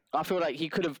 I feel like he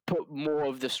could have put more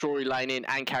of the storyline in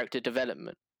and character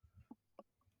development.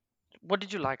 What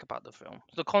did you like about the film?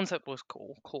 The concept was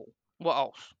cool. Cool. What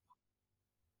else?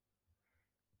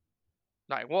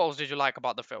 Like, what else did you like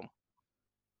about the film?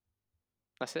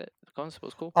 That's it. The concept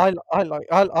was cool. I like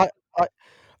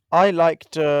I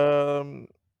liked I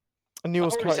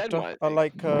Neil's already said character. what I I think.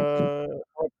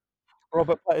 like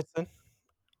Robert Pattinson.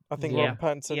 I think yeah. Robert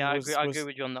Pattinson Yeah, I agree was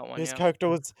with you on that one. his Yeah, character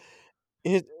was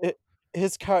his it,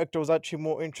 his character was actually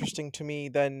more interesting to me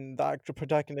than the actual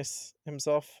protagonist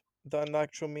himself, than the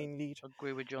actual main lead.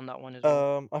 agree with you on that one as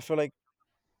well. I feel like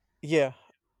yeah,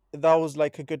 that was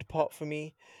like a good part for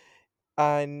me,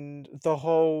 and the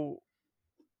whole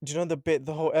do you know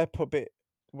the whole airport bit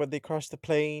where they crash the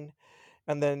plane,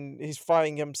 and then he's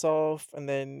fighting himself, and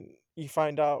then you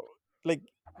find out like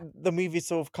the movie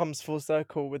sort of comes full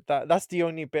circle with that. That's the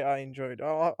only bit I enjoyed.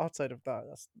 Outside of that,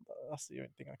 that's the only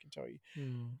thing I can tell you.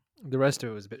 The rest of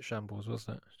it was a bit shambles,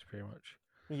 wasn't it? Pretty much.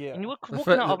 Yeah. And we're The walking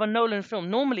fir- out the- of a Nolan film.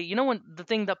 Normally, when the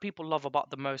thing that people love about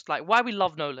the most, like why we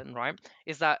love Nolan, right,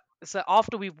 is that so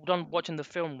after we've done watching the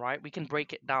film, right, we can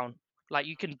break it down. Like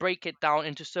you can break it down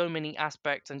into so many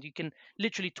aspects, and you can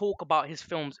literally talk about his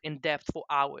films in depth for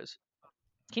hours.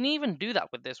 Can you even do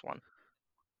that with this one?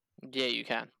 Yeah, you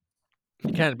can.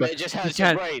 you can, But but it just you hurts your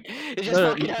can. brain. It just No,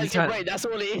 fucking you hurts your can't. brain. That's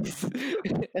all it is.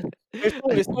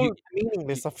 It's You, all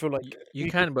meaningless. I feel like you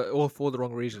you can, but all for the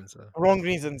wrong reasons. Though. wrong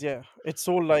reasons. Yeah, it's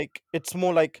all like it's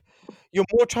more like you're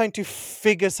more trying to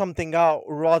figure something out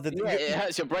rather than Yeah, it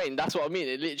hurts your brain. That's what I mean.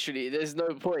 It literally, there's no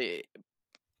point.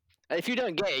 If you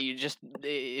don't get it,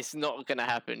 it's not gonna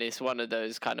happen. It's one of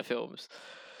those kind of films.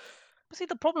 But see,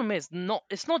 the problem is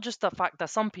it's not just the fact that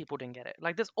some people didn't get it.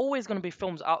 Like there's always going to be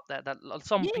films out there that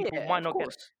some people Yeah, might of not get it.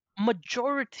 course.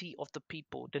 Majority of the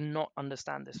people did not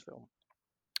understand this film.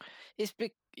 It's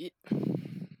big.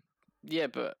 Yeah,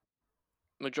 but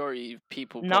majority of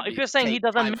people Now, if probably you're saying he take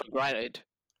doesn't time make, for granted.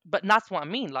 but that's what I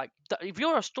mean. Like, if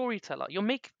you're a storyteller, you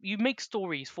make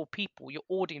stories for people, your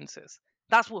audiences.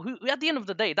 That's who at the end of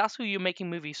the day, that's who you're making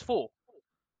movies for.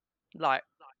 Like,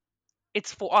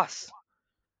 it's for us.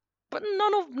 But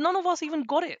none of us even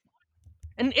got it.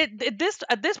 And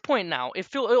at this point now, it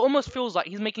almost feels like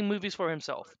he's making movies for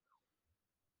himself.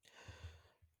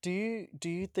 do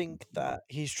you think that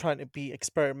he's trying to be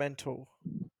experimental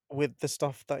with the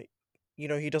stuff that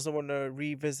he doesn't want to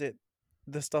revisit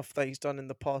the stuff that he's done in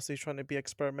the past? He's trying to be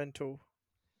experimental,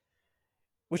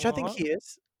 which I think What? he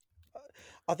is.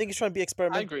 I think he's trying to be I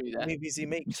experimental agree with with the that. movies he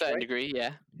makes, Certain right? degree,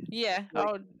 yeah. Yeah, I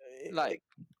Like, would like like.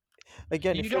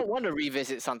 again, You if you're don't want to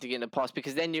revisit something in the past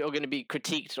because then you're going to be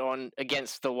critiqued on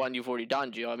against the one you've already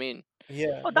done. Do you know what I mean?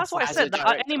 yeah, Well, that's that's the why I As a said thing. that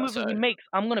any director, movie so he makes,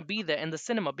 I'm gonna be there in the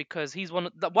cinema because he's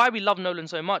why we love Nolan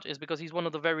so much is because he's one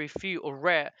of the very few or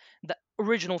rare the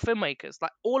original filmmakers.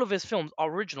 Like all of his films are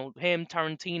original. Him,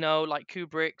 Tarantino, like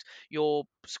Kubrick's, your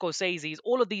Scorsese's,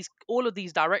 all of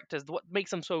these directors. What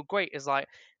makes them so great is like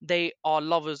they are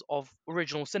lovers of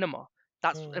original cinema.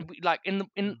 That's Mm. like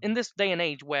in this day and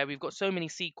age where we've got so many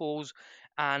sequels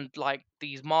and like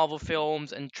these Marvel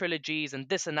films and trilogies and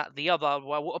this and that the other,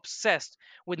 where we're obsessed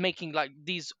with making like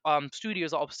these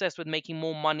studios are obsessed with making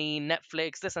more money,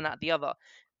 Netflix, this and that the other.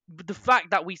 But the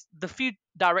fact that the few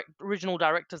original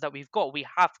directors that we've got, we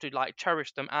have to like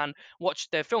cherish them and watch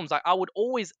their films. Like I would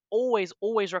always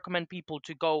recommend people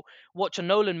to go watch a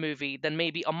Nolan movie than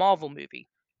maybe a Marvel movie.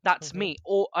 That's Mhm. me.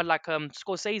 Or like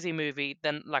Scorsese movie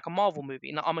than like a Marvel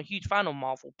movie. Now I'm a huge fan of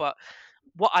Marvel, but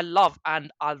what I love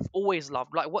and I've always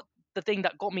loved, like what the thing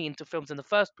that got me into films in the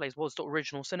first place was the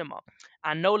original cinema.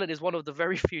 And Nolan is one of the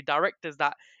very few directors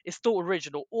that is still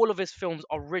original. All of his films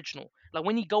are original. Like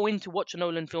when you go in to watch a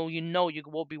Nolan film, you know you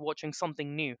will be watching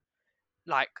something new.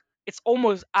 Like it's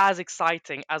almost as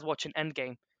exciting as watching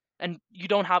Endgame. And you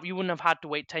wouldn't have had to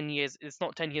wait 10 years. It's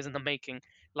not 10 years in the making.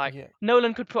 Like Yeah.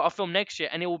 Nolan could put a film next year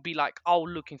and it will be like I'll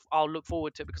look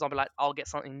forward to it because I'll be like I'll get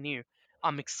something new.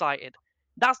 I'm excited.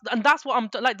 That's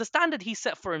what like the standard he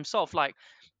set for himself. Like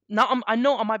now I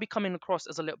know I might be coming across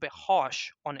as a little bit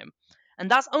harsh on him, and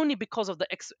that's only because of the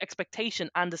expectation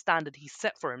and the standard he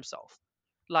set for himself.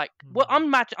 Like, well,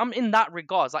 I'm in that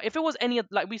regards. Like, if it was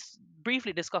like we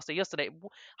briefly discussed it yesterday,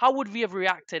 how would we have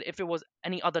reacted if it was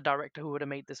any other director who would have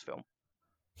made this film?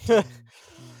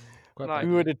 Quite Like-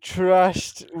 We would have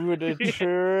trashed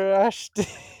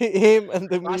him and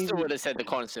the I still movie. would have said the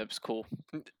concept's cool,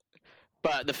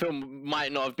 but the film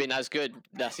might not have been as good.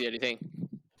 That's the only thing.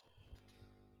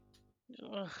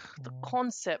 The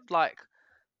concept, like,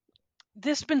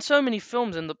 there's been so many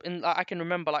films I can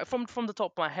remember, like from the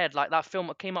top of my head, like that film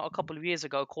that came out a couple of years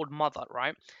ago called Mother,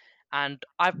 right? And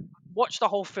I've watched the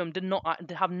whole film, did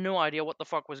have no idea what the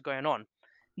fuck was going on.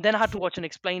 Then I had to watch an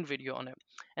explained video on it,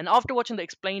 and after watching the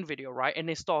explained video, right, and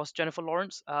it stars Jennifer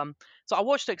Lawrence. So I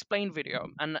watched the explained video,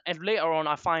 and later on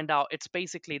I find out it's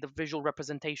basically the visual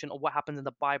representation of what happens in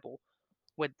the Bible,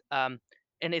 with and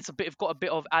it's got a bit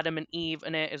of Adam and Eve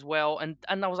in it as well, and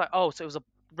I was like, oh, so it was a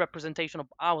representation of.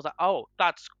 I was like, oh,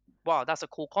 that's a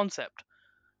cool concept.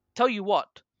 Tell you what,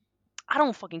 I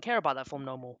don't fucking care about that film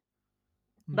no more.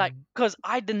 Like, because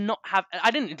I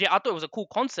thought it was a cool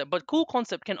concept, but cool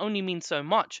concept can only mean so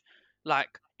much. Like,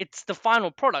 it's the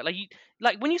final product.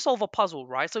 Like when you solve a puzzle,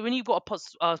 right? So when you've got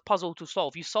a puzzle to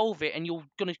solve, you solve it, and you're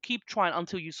gonna keep trying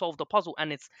until you solve the puzzle,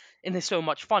 and it's so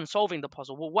much fun solving the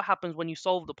puzzle. Well, what happens when you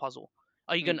solve the puzzle?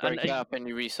 Are you You gonna break it up and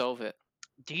you resolve it.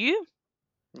 do you?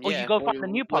 Or you go find a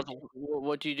new puzzle?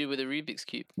 What do you do with a Rubik's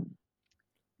cube?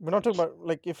 We're not talking about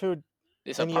like if it would.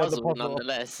 It's a Any other puzzle, puzzle.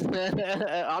 nonetheless.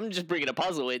 I'm just bringing a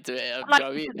puzzle into it. you know Like,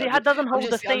 what I mean? it doesn't hold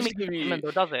the I'm same just giving you, excitement,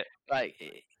 though, does it? like,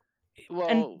 well,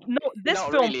 And no, this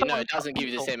not film really. No, felt it doesn't give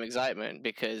you the real. same excitement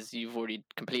because you've already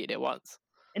completed it once.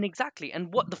 And exactly,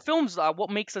 and what the films are,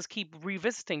 what makes us keep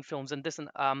revisiting films and this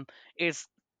is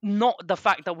not the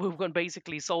fact that we're going to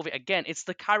basically solve it again. It's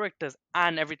the characters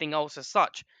and everything else as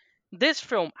such. This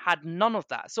film had none of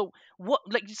that. So what?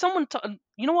 Like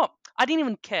you know what? I didn't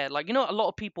even care. Like, you know, a lot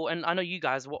of people, and I know you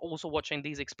guys were also watching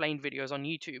these explained videos on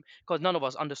YouTube because none of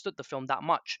us understood the film that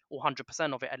much, or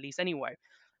 100% of it at least anyway.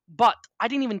 But I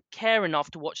didn't even care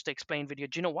enough to watch the explained video.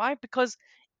 Do you know why? Because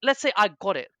let's say I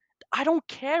got it. I don't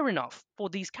care enough for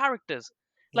these characters.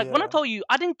 Like when I Yeah. told you,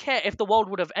 I didn't care if the world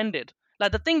would have ended.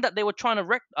 Like the thing that they were trying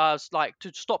to like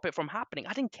to stop it from happening,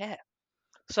 I didn't care.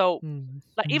 So,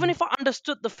 like, even if I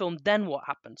understood the film, then what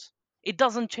happens? It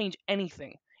doesn't change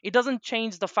anything. It doesn't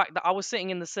change the fact that I was sitting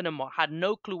in the cinema, had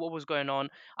no clue what was going on.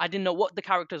 I didn't know what the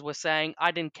characters were saying.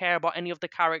 I didn't care about any of the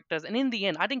characters. And in the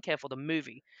end, I didn't care for the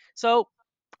movie. So,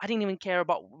 I didn't even care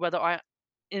about whether I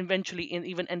eventually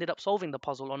even ended up solving the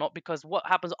puzzle or not, because what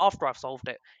happens after I've solved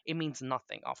it, it means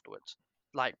nothing afterwards.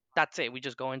 Like, that's it. We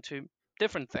just go into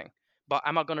different thing. But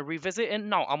am I going to revisit it?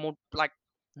 No, like,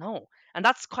 no. And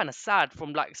that's kind of sad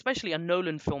from, like, especially a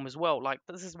Nolan film as well. Like,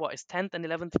 this is what, his 10th and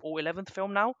 11th or 11th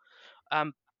film now.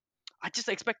 I just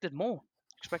expected more.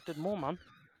 Man.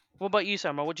 What about you,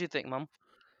 Samuel? What do you think, man?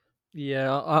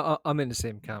 Yeah, I'm in the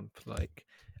same camp. Like,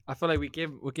 I feel like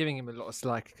we're giving him a lot of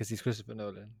slack because he's Christopher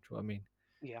Nolan. Do you know what I mean?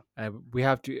 Yeah. We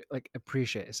have to like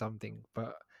appreciate something,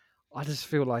 but I just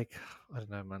feel like I don't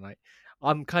know, man. Like,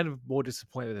 I'm kind of more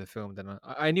disappointed with the film than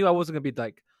I knew I wasn't gonna be.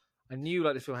 Like, I knew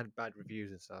like this film had bad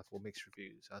reviews and stuff or mixed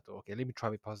reviews. I thought, okay, let me try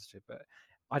to be positive, but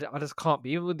I just can't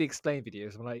be. Even with the explained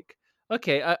videos, I'm like,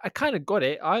 okay, I kind of got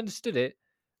it, I understood it,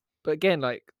 but again,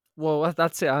 like, well,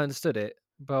 that's it, I understood it.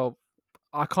 Well,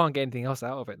 I can't get anything else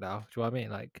out of it now. Do you know what I mean?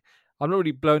 Like, I'm not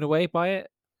really blown away by it.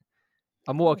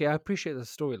 I'm more okay. I appreciate the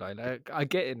storyline. I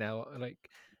get it now. Like,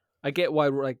 I get why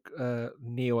like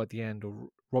Neo at the end or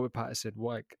Robert Pattinson.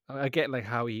 Like, I get like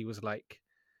how he was like,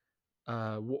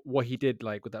 what he did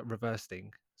like with that reverse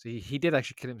thing. So he did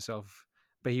actually kill himself,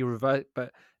 but he reversed.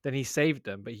 But then he saved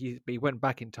them. But he went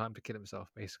back in time to kill himself.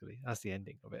 Basically, that's the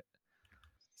ending of it.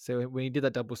 So when he did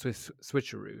that double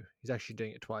switcheroo, he's actually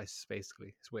doing it twice.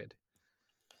 Basically, it's weird.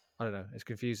 I don't know. It's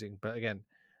confusing, but again,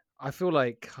 I feel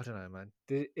like I don't know, man.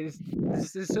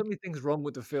 There's so many things wrong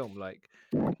with the film. Like,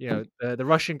 you know, the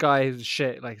Russian guy is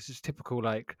shit. Like, it's just typical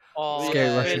like Oh, scary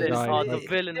Yeah, Russian villain. guy. Oh, the Like,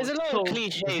 villain There's was a lot so of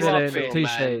cliches in villain, the film,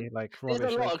 cliche, man. like There's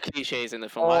rubbish. a lot Like, of cliches in the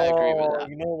film. I agree with Oh, that.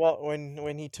 you know what?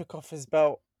 When he took off his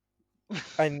belt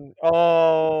And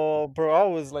oh, bro, I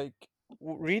was like,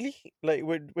 really? Like,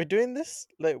 we're doing this?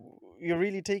 Like, you're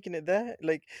really taking it there?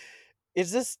 Like,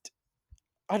 it's just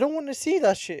I don't want to see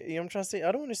that shit. You know what I'm trying to say?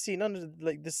 I don't want to see none of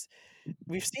like this.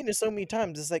 We've seen it so many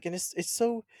times. It's like, and it's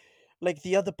so like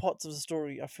the other parts of the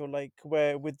story. I feel like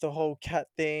where with the whole cat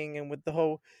thing and with the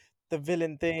whole the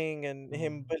villain thing and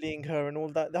him bullying her and all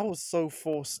that. That was so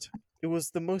forced. It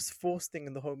was the most forced thing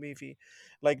in the whole movie.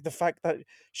 Like the fact that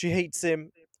she hates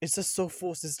him. It's just so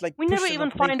forced. It's like We never pushing her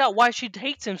even place. find out why she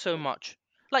hates him so much.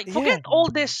 Like, Yeah, forget all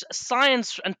this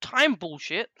science and time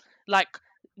bullshit. Like,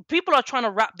 people are trying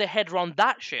to wrap their head around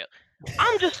that shit.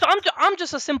 I'm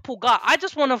just a simple guy. I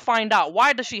just want to find out,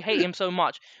 why does she hate him so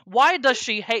much? Why does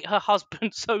she hate her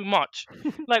husband so much?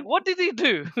 Like, what did he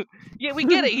do? Yeah, we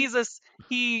get it.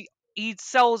 He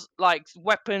sells like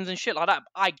weapons and shit like that.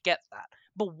 I get that.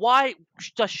 But why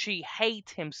does she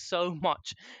hate him so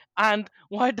much? And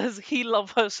why does he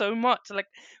love her so much? Like,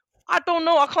 I don't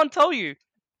know. I can't tell you.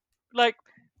 Like,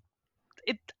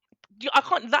 it. I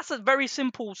can't. That's a very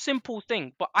simple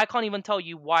thing. But I can't even tell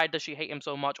you, why does she hate him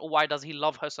so much, or why does he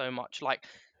love her so much. Like,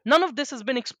 none of this has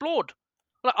been explored.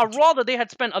 Like, I'd rather they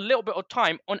had spent a little bit of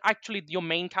time on actually your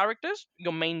main characters,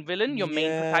 your main villain, your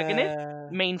main protagonist, yeah.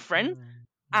 main friend,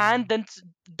 and then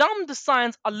dumb the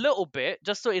science a little bit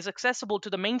just so it's accessible to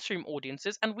the mainstream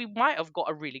audiences, and we might have got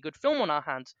a really good film on our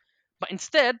hands. But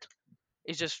instead,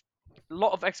 it's just a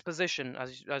lot of exposition,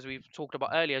 as we've talked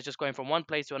about earlier. It's just going from one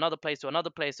place to another place to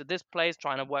another place to this place,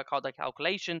 trying to work out the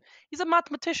calculation. He's a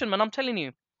mathematician, man. I'm telling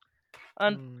you,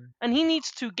 and and he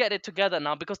needs to get it together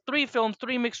now, because 3 films,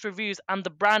 3 mixed reviews, and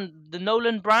the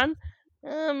Nolan brand.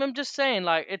 I'm just saying,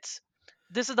 like,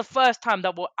 this is the first time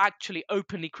that we're actually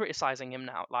openly criticizing him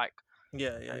now. Like,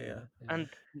 Yeah, yeah. and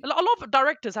a lot of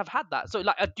directors have had that. So,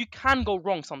 like, you can go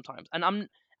wrong sometimes, and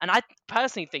I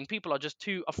personally think people are just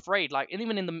too afraid. Like, and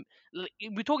even in the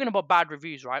we're talking about bad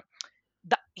reviews, right?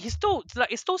 That he's still,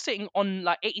 like, it's still sitting on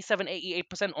like 87,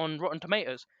 88% on Rotten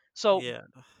Tomatoes. So Yeah.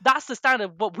 that's the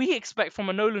standard. What we expect from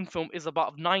a Nolan film is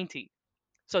about 90.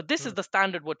 So this is the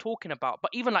standard we're talking about.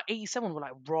 But even like 87, we're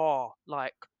like, raw.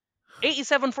 Like,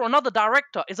 87 for another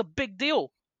director is a big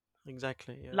deal.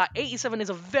 Exactly, yeah. Like, 87 is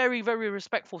a very, very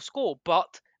respectful score,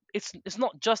 but it's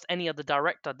not just any other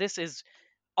director. This is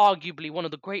arguably one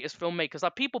of the greatest filmmakers.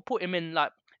 Like, people put him in,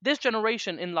 like, this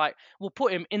generation in, like, will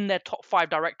put him in their top 5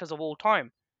 directors of all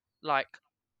time. Like,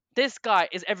 this guy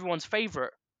is everyone's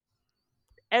favorite.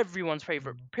 Everyone's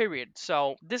favorite, period.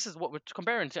 So this is what we're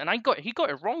comparing to. And he got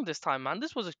it wrong this time, man.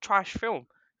 This was a trash film.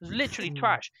 It was literally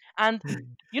trash. And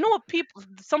you know what,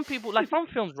 some people, like, some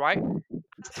films, right?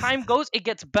 As time goes, it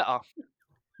gets better.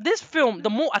 This film, the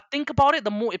more I think about it,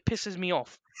 the more it pisses me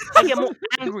off. I get more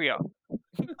angrier.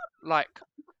 Like,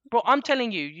 bro, I'm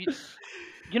telling you,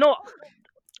 you know,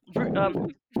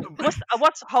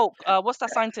 what's Hulk? What's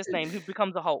that scientist name who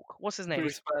becomes a Hulk? What's his name?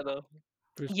 Bruce Banner.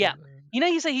 Yeah, you know,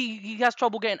 you say he has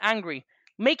trouble getting angry.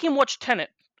 Make him watch Tenet,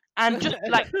 and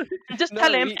just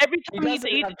tell him every He time doesn't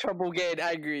he's have trouble getting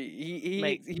angry.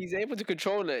 Mate. He's able to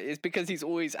control it. It's because he's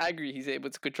always angry. He's able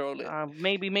to control it.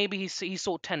 maybe he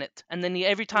saw Tenet, and then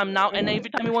every time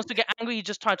he wants to get angry, he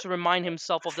just tries to remind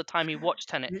himself of the time he watched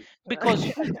Tenet. Because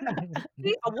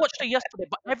I watched it yesterday,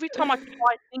 but every time I try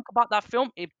to think about that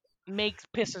film, it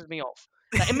pisses me off.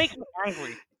 Like, it makes me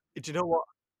angry. Do you know what?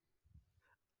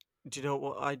 Do you know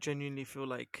what I genuinely feel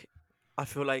like? I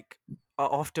feel like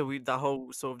after that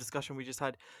whole sort of discussion we just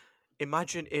had,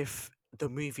 imagine if the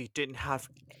movie didn't have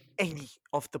any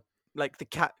of the like the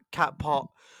cat part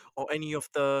or any of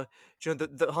the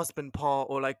the husband part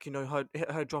or like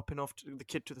her dropping off the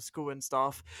kid to the school and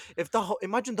stuff. If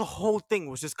imagine the whole thing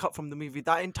was just cut from the movie,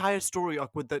 that entire story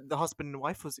arc with the husband and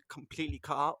wife was completely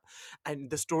cut out, and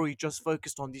the story just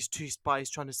focused on these 2 spies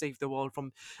trying to save the world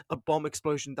from a bomb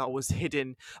explosion that was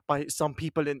hidden by some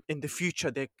people in the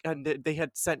future. They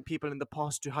had sent people in the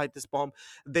past to hide this bomb.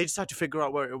 They just had to figure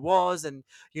out where it was, and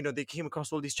they came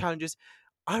across all these challenges.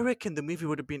 I reckon the movie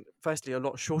would have been firstly a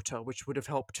lot shorter, which would have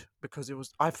helped because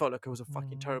I felt like it was a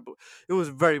fucking terrible. It was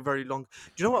very, very long.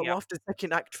 Do you know what? Yeah. After the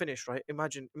second act finished, right?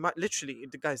 Imagine, literally,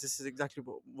 the guys. This is exactly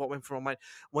what went through my mind.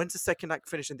 Once the second act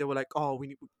finished, and they were like, "Oh,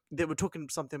 they were talking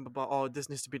something about, oh, this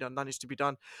needs to be done, that needs to be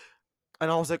done."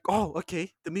 And I was like, "Oh,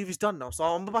 okay, the movie's done now." So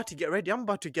I'm about to get ready. I'm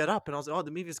about to get up, and I was like, "Oh,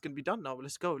 the movie's gonna be done now.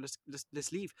 Let's go.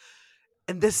 Let's leave."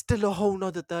 And there's still a whole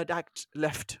nother third act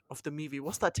left of the movie.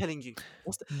 What's that telling you?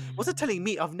 What's that telling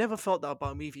me? I've never felt that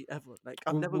about a movie ever. Like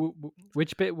I've never.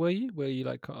 Which bit were you? Were you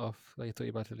like cut off? Like you thought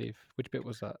you were about to leave? Which bit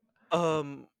was that?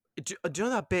 Do you know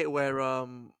that bit where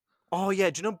oh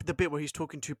yeah, do you know the bit where he's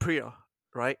talking to Priya,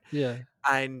 right? Yeah.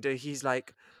 And he's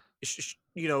like,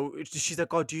 she's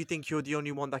like, oh, do you think you're the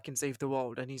only one that can save the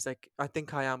world? And he's like, I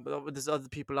think I am, but there's other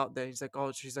people out there. He's like,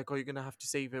 oh, she's like, oh, you're gonna have to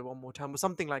save it one more time or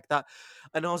something like that.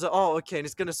 And I was like, oh, okay, and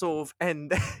it's gonna sort of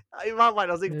end. In my mind,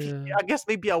 I was like, Yeah. I guess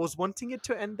maybe I was wanting it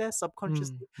to end there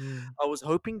subconsciously. I was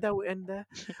hoping that would end there.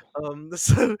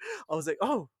 So I was like,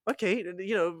 oh, okay,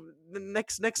 the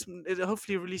next it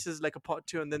hopefully releases like a part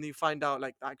 2, and then you find out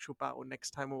like the actual battle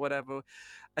next time or whatever.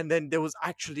 And then there was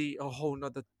actually a whole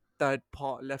nother third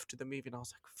part left to the movie, and I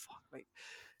was like, fuck, like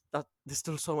that. There's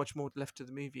still so much more left to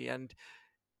the movie, and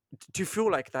to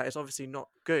feel like that is obviously not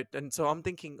good. And so I'm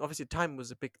thinking, obviously, time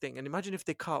was a big thing. And imagine if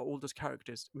they cut all those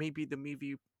characters, maybe the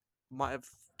movie might have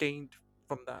gained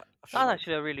from that. I feel That's like.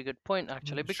 actually a really good point,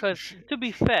 actually, Mm, because to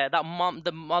be fair, that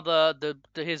the mother,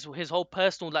 his whole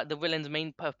personal, like the villain's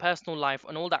main personal life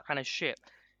and all that kind of shit.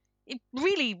 It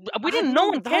really, no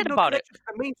one That cared had no about it. connection to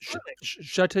the main Sh- story.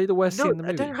 should I tell you the worst scene in the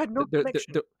That movie? had no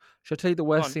connection. Should I tell you the Go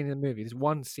worst on. scene in the movie? There's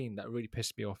one scene that really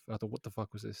pissed me off. I thought, what the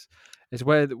fuck was this? It's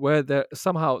where they're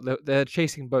somehow they're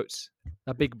chasing boats.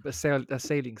 A big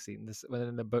sailing scene. This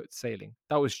when the boat's sailing.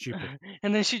 That was stupid.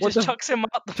 And then she What just the- chucks him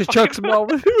out the Just fucking chucks him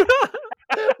out.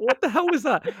 What the hell was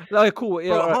that? Like, cool. Yeah,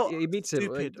 Bro, alright, how he meets him.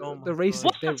 stupid. Oh my The racing. God.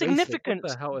 What's They're the racing. What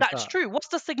significance? the hell is That's that? true. What's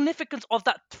the significance of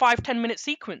that 5-10 minute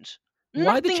sequence? Why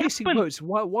are they Nothing chasing happened. boats?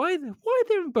 Why are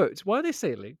they in boats? Why are they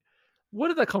sailing? Where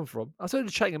did that come from? I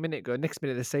started chatting a minute ago. Next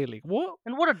minute they're sailing. What?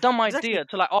 And what a dumb Exactly. idea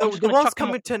to like, oh, I'm just The gonna world's chuck him off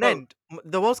coming the to an boat.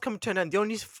 end. The world's coming to an end. The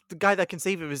only the guy that can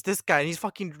save him is this guy, and he's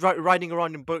fucking riding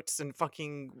around in boats and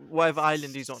fucking whatever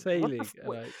island he's on. Sailing.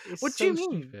 Like, it's what do so you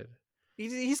mean? stupid.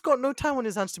 He's got no time on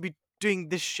his hands to be doing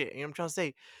this shit. You know what I'm trying to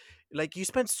say? Like, you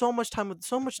spend so much time with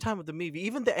the movie.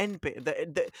 Even the end bit,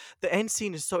 the end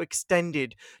scene is so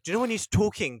extended. Do you know when he's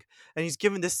talking and he's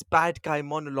giving this bad guy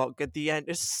monologue at the end?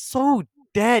 It's so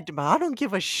dead, man. I don't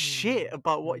give a shit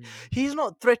about what he's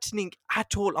not threatening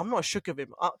at all. I'm not shook of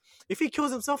him. If he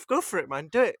kills himself, go for it, man.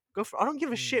 Do it. Go for it. I don't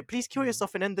give a shit. Please kill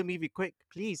yourself and end the movie quick,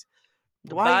 please.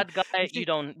 The Why? bad guy, you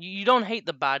don't hate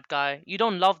the bad guy. You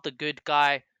don't love the good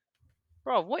guy.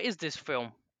 Bro, what is this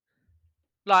film?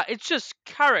 Like, it's just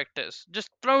characters just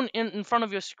thrown in front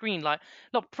of your screen. Like,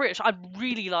 look, British, I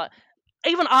really like.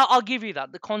 Even I'll give you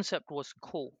that. The concept was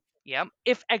cool, yeah,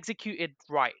 if executed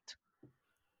right.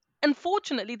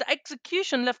 Unfortunately, the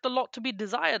execution left a lot to be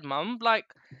desired, man. Like,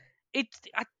 it's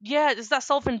that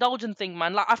self-indulgent thing,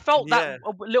 man. Like, I felt that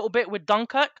a little bit with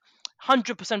Dunkirk.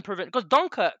 100% proven, because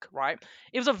Dunkirk, right?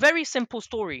 It was a very simple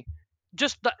story.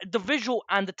 Just the visual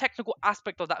and the technical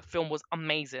aspect of that film was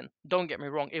amazing. Don't get me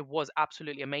wrong, it was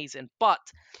absolutely amazing. But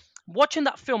watching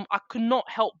that film, I could not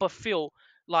help but feel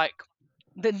like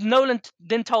Nolan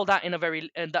didn't tell that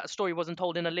that story wasn't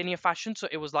told in a linear fashion. So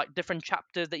it was like different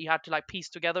chapters that you had to like piece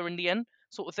together in the end,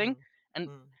 sort of thing.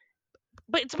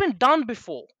 But it's been done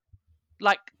before.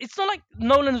 Like, it's not like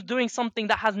Nolan's doing something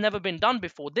that has never been done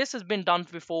before. This has been done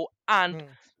before, and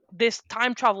this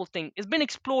time travel thing has been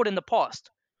explored in the past,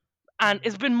 and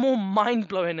it's been more mind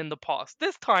blowing in the past.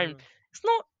 This time, it's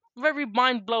not very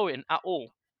mind blowing at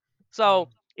all. So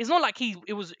it's not like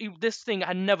this thing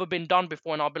had never been done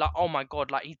before, and I'll be like, oh my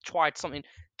god, like he tried something.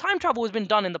 Time travel has been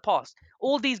done in the past.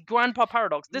 All these grandpa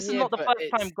paradox. This is Yeah, not the but first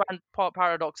time grandpa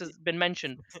paradox has been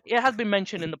mentioned. It has been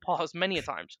mentioned in the past many a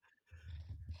times.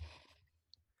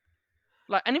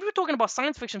 Like, and if you're talking about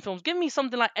science fiction films, give me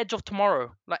something like Edge of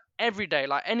Tomorrow, like every day,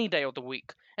 like any day of the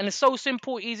week. And it's so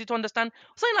simple, easy to understand.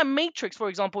 Something like Matrix, for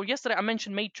example. Yesterday I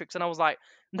mentioned Matrix, and I was like,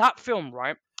 that film,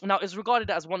 right? Now, it's regarded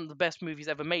as one of the best movies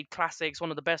ever made, classics, one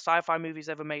of the best sci-fi movies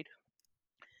ever made.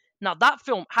 Now, that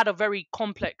film had a very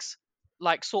complex,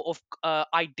 like, sort of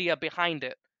idea behind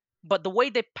it. But the way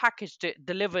they packaged it,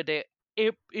 delivered it,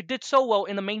 it did so well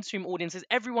in the mainstream audiences.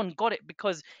 Everyone got it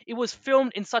because it was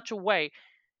filmed in such a way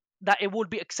that it would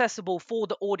be accessible for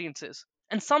the audiences.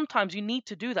 And sometimes you need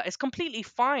to do that. It's completely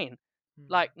fine.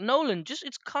 Like, Nolan,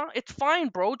 it's fine,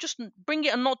 bro. Just bring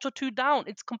it a notch or two down.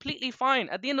 It's completely fine.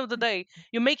 At the end of the day,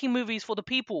 you're making movies for the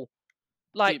people.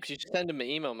 Like, you should send him an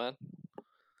email, man.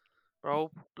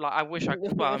 bro, like, I wish I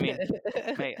could. Well, I mean,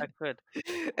 mate, I could.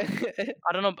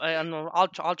 I don't know.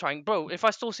 I'll try. Bro, if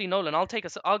I still see Nolan, I'll get a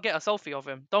selfie of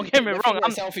him. Don't get me wrong.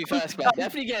 Get a selfie first, man.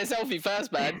 Definitely get a selfie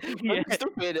first, man. Yeah.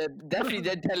 Stupid. And definitely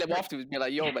then tell him afterwards, be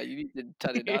like, yo, man, you need to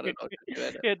turn it down.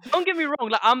 Yeah, don't get me wrong.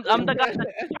 Like, I'm the guy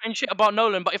that's chatting shit about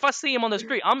Nolan, but if I see him on the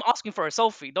street, I'm asking for a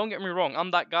selfie. Don't get me wrong.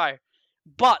 I'm that guy.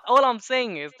 But all I'm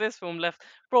saying is, this film left,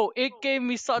 bro. It gave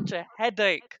me such a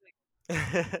headache.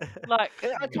 Like,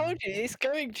 I told you, it's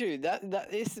going to. That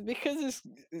it's because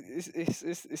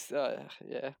it's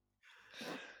yeah.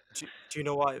 Do you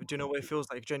know why? Do you know what it feels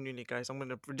like? Genuinely, guys, I'm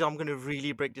gonna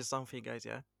really break this down for you guys.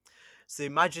 Yeah. So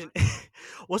imagine,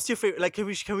 what's your favorite? Like, can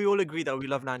we all agree that we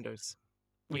love Nando's?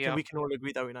 Yeah. We can all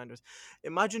agree that we Nando's.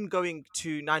 Imagine going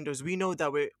to Nando's. We know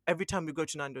that every time we go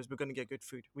to Nando's, we're gonna get good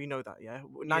food. We know that, yeah.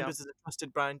 Yeah. Nando's is a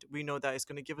trusted brand. We know that it's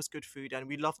gonna give us good food, and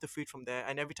we love the food from there.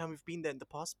 And every time we've been there in the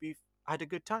past, we've had a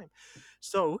good time.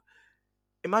 So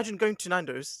imagine going to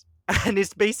Nando's. And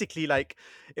it's basically like,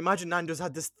 imagine Nando's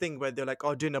had this thing where they're like,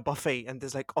 oh, doing a buffet, and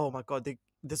there's like, oh my god,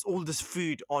 there's all this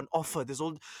food on offer. There's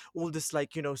all this,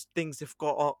 like, things they've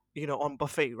got, on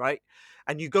buffet, right?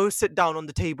 And you go sit down on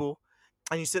the table,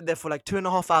 and you sit there for like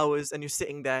 2.5 hours, and you're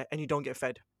sitting there, and you don't get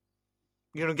fed.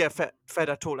 You don't get fed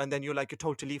at all, and then you're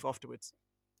told to leave afterwards.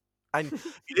 And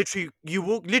you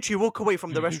walk away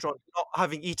from the restaurant not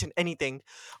having eaten anything,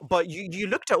 but you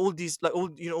looked at all these, like,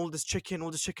 all this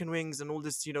chicken wings, and all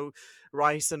this,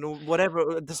 rice, and all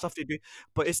whatever the stuff they do,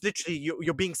 but it's literally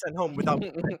you're being sent home without.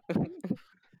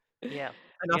 Yeah.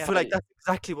 And I Yeah. feel like that's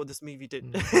exactly what this movie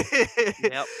did.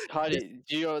 Yep. Hardy,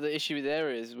 do you know what the issue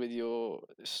there is with your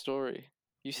story?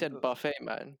 You said buffet,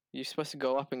 man. You're supposed to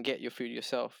go up and get your food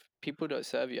yourself. People don't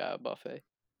serve you at a buffet.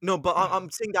 No, but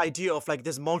I'm saying the idea of, like,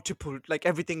 there's multiple, like,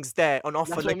 everything's there on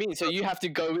offer. That's Like, what I mean. So you have to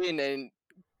go in and,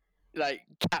 like,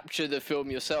 capture the film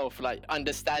yourself, like,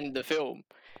 understand the film.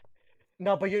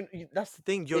 no, but that's the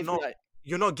thing. If, like,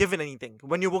 You're not given anything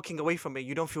when you're walking away from it.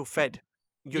 You don't feel fed.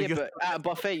 yeah, but at a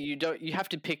buffet, you don't. You have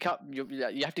to pick up. You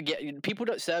have to get. People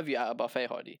don't serve you at a buffet,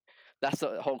 Hardy. That's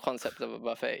the whole concept of a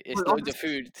buffet. It's Well, loads of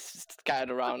food scattered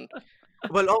around.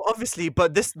 Well, obviously,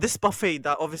 but this buffet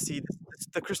that obviously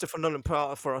the Christopher Nolan put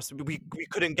out for us, we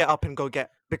couldn't get up and go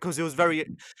get, because it was very,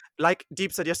 like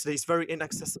Deep said yesterday, it's very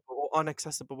inaccessible or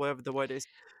unaccessible, whatever the word is.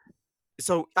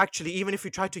 So actually, even if we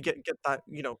tried to get that,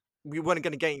 we weren't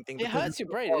going to get anything. It because hurts your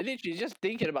brain. It literally just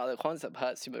thinking about the concept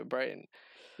hurts your brain.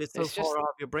 It's so it's far just- out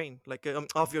of your brain, like out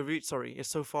of your reach. Sorry, it's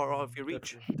so far out of your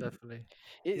reach. Definitely.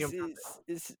 It's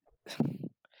a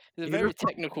You very look-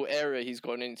 technical area he's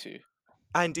gone into.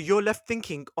 And you're left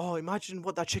thinking, oh, imagine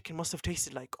what that chicken must have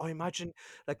tasted like. Oh, imagine,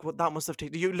 like, what that must have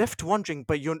tasted. You're left wondering,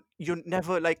 but you're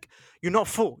never, like, you're not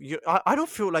full. I don't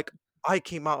feel like I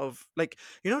came out of, like,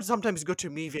 sometimes you go to a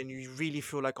movie and you really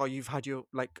feel like, oh, you've had your,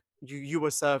 like, you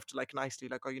were served, like, nicely,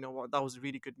 like, oh, you know what, that was a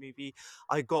really good movie.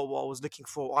 I got what I was looking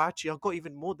for. Or actually, I got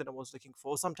even more than I was looking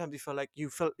for. Sometimes you feel like you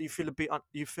feel a bit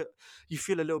you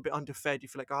feel a little bit underfed. You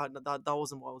feel like, no, that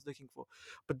wasn't what I was looking for.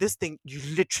 But this thing, you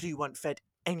literally weren't fed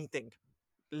anything.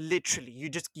 Literally,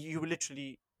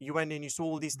 you went in, you saw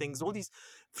all these things, all these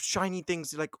shiny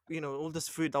things, like, all this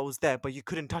food that was there, but you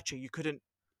couldn't touch it, you couldn't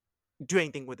do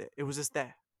anything with it. It was just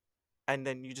there, and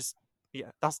then you just,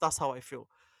 yeah, that's how I feel.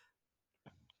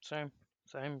 Same.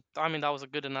 I mean, that was a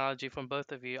good analogy from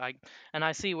both of you.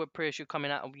 I see what Priyash you're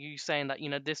coming at. You saying that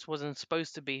this wasn't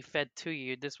supposed to be fed to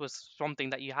you. This was something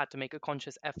that you had to make a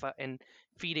conscious effort in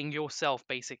feeding yourself,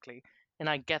 basically. And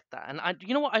I get that. And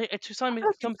you know what? To some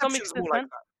Inception's extent, more like man,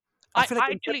 that. I feel like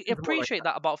I actually Inception's more like appreciate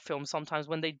that about films sometimes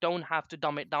when they don't have to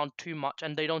dumb it down too much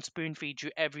and they don't spoon feed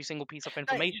you every single piece of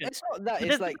information. It's not that. But It's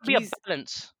there's like got to be a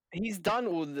balance. he's done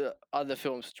all the other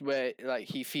films where, like,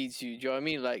 he feeds you. Do you know what I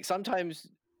mean? Like, sometimes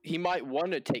he might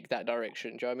want to take that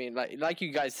direction. Do you know what I mean? Like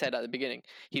you guys said at the beginning,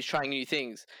 he's trying new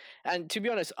things. And to be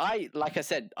honest, like I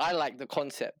said, I like the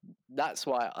concept. That's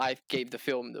why I gave the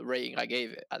film the rating I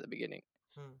gave it at the beginning.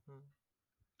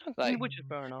 Like, Which is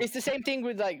fair enough. it's the same thing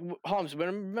with, like, Harms.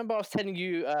 Remember I was telling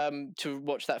you to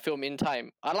watch that film In Time.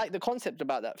 I like the concept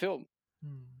about that film.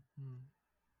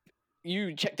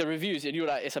 You checked the reviews and you were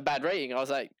like, it's a bad rating. I was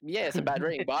like, yeah, it's a bad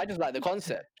rating, but I just like the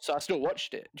concept, so I still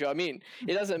watched it. Do you know what I mean?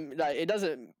 It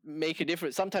doesn't make a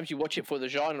difference. Sometimes you watch it for the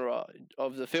genre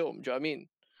of the film. Do you know what I mean?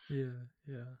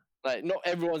 Yeah. Like, not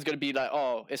everyone's gonna be like,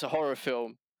 oh, it's a horror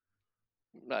film.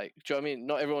 Like, do you know what I mean?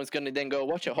 Not everyone's gonna then go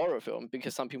watch a horror film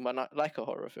because some people might not like a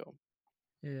horror film.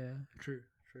 Yeah. True.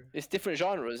 It's different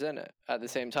genres, isn't it? At the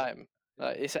same time,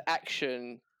 like, it's an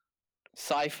action,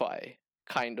 sci-fi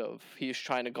kind of. He's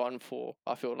trying to gone for.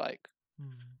 I feel like.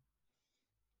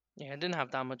 Yeah, it didn't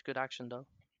have that much good action though.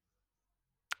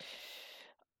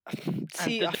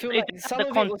 See, I feel it like didn't have some the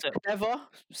of it was concept. clever.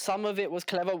 Some of it was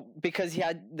clever because he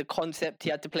had the concept he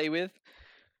had to play with.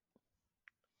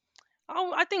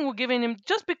 I think we're giving him,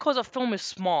 just because a film is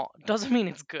smart doesn't mean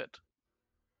it's good.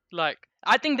 Like,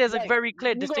 I think there's a Like, very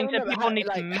clear you gotta distinction remember people how, need to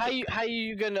like, make.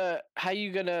 how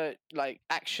you gonna like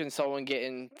action someone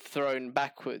getting thrown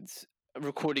backwards,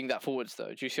 recording that forwards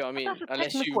though? Do you see what I mean? that's a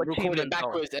Unless you technical record it achievement, though.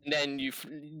 backwards and then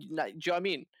like, do you know what I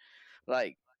mean?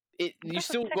 Like, you That's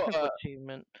still a got technical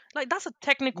achievement. Like, that's a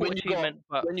technical when you got achievement,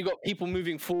 but when you got people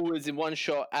moving forwards in one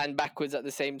shot and backwards at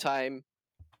the same time.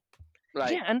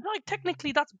 Like, Yeah, and like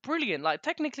technically that's brilliant. Like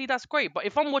technically that's great. But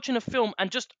if I'm watching a film and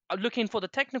just looking for the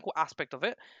technical aspect of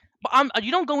it, but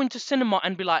you don't go into cinema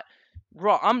and be like,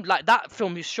 "Right, I'm like that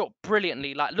film is shot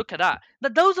brilliantly. Like look at that."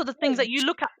 Those are the things that you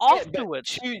look at yeah, but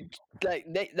afterwards.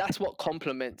 that's what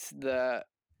complements the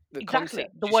Exactly.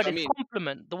 concept. The Do you see word what I is mean?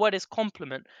 compliment. The word is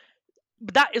compliment.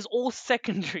 But that is all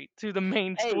secondary to the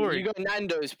main Hey, you story. got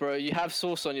Nando's, bro. You have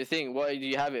sauce on your thing. Why do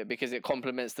you have it? Because it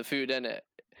complements the food, innit?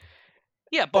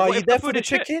 Yeah, But but are what you if the there for food the is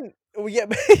shit? chicken? Oh, yeah,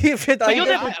 but if it, are But you you're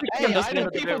there there for for the chicken chicken? at I the know end of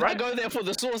the day, people that right? go there for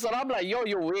the sauce, and I'm like, yo,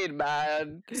 you're weird,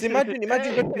 man. So imagine you go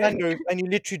to Nando's and you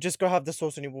literally just go have the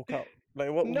sauce and you walk out.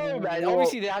 Like what? No, man. What?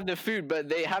 Obviously, they have the food, but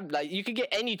they have like you could get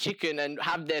any chicken and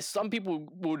have their. Some people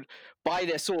would buy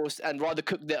their sauce and rather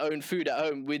cook their own food at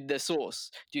home with the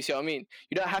sauce. Do you see what I mean?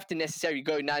 You don't have to necessarily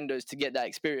go Nando's to get that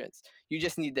experience. You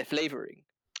just need the flavoring.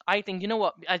 I think you know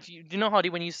what, as you know, Hardy,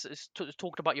 when you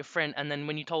talked about your friend, and then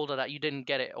when you told her that you didn't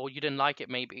get it or you didn't like it,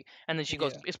 maybe, and then she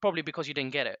goes, Yeah. "It's probably because you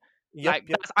didn't get it." Yep. Like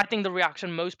Yep. that's, I think, the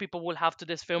reaction most people will have to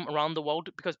this film around the world,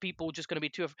 because people are just going to be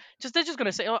too they're just going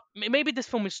to say, "Oh, maybe this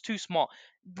film is too smart."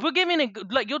 We're giving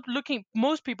it like you're looking.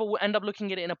 Most people will end up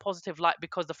looking at it in a positive light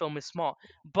because the film is smart.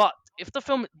 But if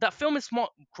that film is smart,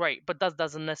 great, but that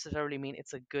doesn't necessarily mean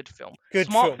it's a good film. Good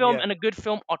Smart film. film Yeah. and a good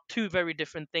film are two very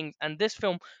different things, and this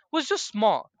film was just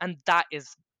smart, and that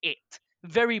is it.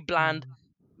 Very bland,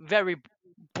 very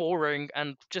boring,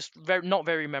 and just very not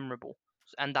very memorable.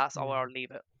 And that's how I'll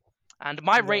leave it. And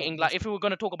my No, rating, like that's if we were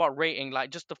gonna talk about rating,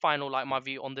 like just the final, like my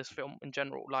view on this film in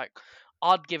general, like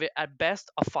I'd give it at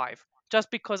best a 5. Just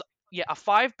because, yeah, a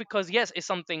 5, because yes, it's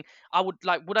something I would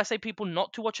like. Would I say people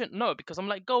not to watch it? No, because I'm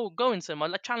like, go in cinema,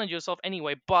 like challenge yourself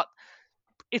anyway. But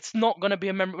it's not gonna be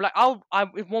a memorable,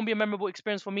 like it won't be a memorable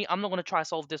experience for me. I'm not gonna try to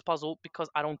solve this puzzle because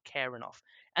I don't care enough.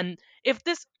 And if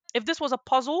this was a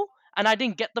puzzle and I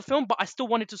didn't get the film but I still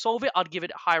wanted to solve it, I'd give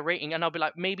it a high rating, and I'll be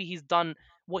like, maybe he's done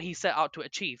what he set out to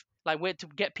achieve, like where to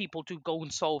get people to go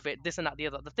and solve it, this and that, the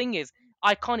other. The thing is,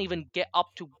 I can't even get up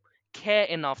to care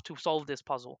enough to solve this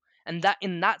puzzle, and that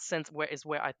in that sense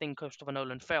where I think Christopher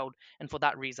Nolan failed. And for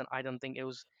that reason, I don't think it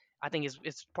was, I think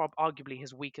it's arguably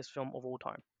his weakest film of all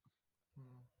time.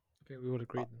 I think we all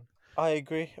agree then. I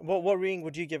agree. What rating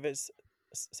would you give it,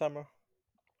 Samra?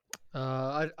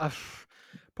 I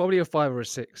probably a 5 or a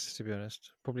 6, to be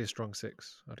honest. Probably a strong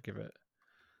 6. I'd give it.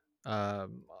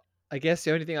 I guess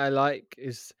the only thing I like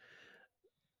is,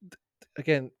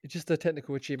 again, just the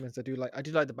technical achievements. I do like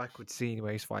the backward scene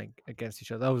where he's fighting against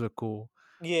each other. Those are cool.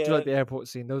 I do Yeah. like the airport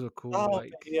scene. Those are cool. Oh,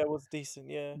 Like okay, yeah, it was decent.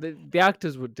 Yeah. the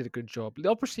actors did a good job. The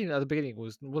opera scene at the beginning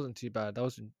wasn't too bad. That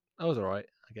was alright,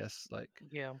 I guess. Like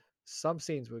Yeah. some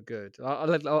scenes were good. I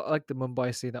like the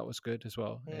Mumbai scene. That was good as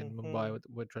well. In Mumbai,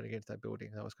 Mm-hmm. we're trying to get into that building.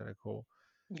 That was kind of cool.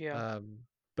 Yeah.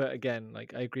 But again,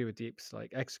 like I agree with Deeps.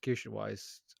 Like execution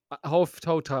wise, whole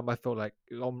time I felt like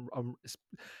the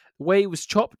way it was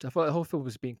chopped. I felt like the whole film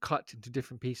was being cut into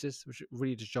different pieces, which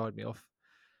really just jarred me off.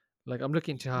 Like I'm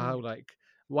looking to how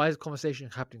why is the conversation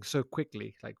happening so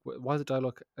quickly? Like why is the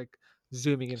dialogue like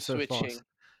zooming in so Switching. fast?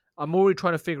 I'm already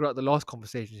trying to figure out the last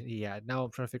conversation he had. Now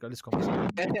I'm trying to figure out this conversation.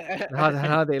 And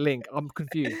how they link. I'm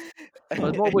confused.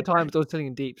 But multiple times I was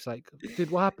telling Deeps like, dude,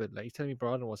 what happened? Like he's telling me, bro,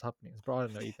 I don't know what's happening. Bro, I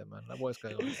don't know either, man. Like what is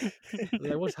going on?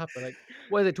 Like what's happened? Like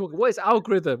what are they talking? What is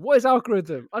algorithm? What is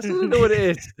algorithm? I still don't know what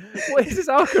it is. What is this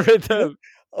algorithm?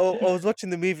 Oh, I was watching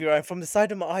the movie, right? From the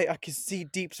side of my eye, I could see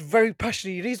Deep's very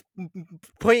passionate. He's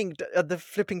pointing at the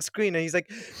flipping screen, and he's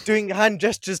like doing hand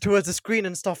gestures towards the screen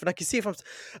and stuff. And I could see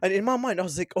and in my mind, I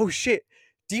was like, "Oh shit,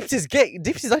 Deeps is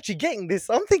actually getting this."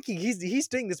 I'm thinking he's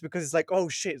doing this because it's like, "Oh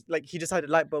shit!" Like he just had a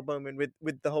light bulb moment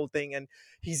with the whole thing, and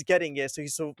he's getting it.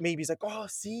 So maybe he's like, "Oh,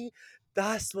 see,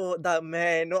 that's what that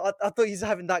man." No, I thought he's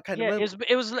having that kind of Yeah, moment.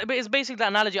 it's basically that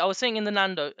analogy. I was sitting in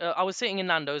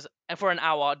Nando's for an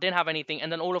hour, didn't have anything, and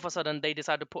then all of a sudden they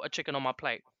decided to put a chicken on my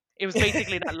plate. It was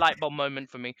basically that light bulb moment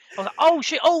for me. I was like, oh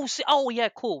shit, oh yeah,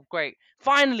 cool, great.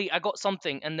 Finally, I got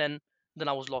something, and then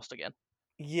I was lost again.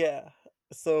 Yeah.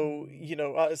 So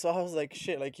so I was like,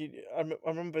 shit. Like I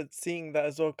remember seeing that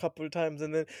as well a couple of times,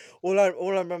 and then all I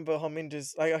remember Harminder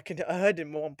is I heard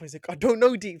him at one point. He's like, I don't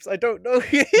know, Deeps. I don't know.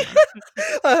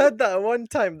 I heard that at one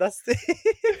time. That's it.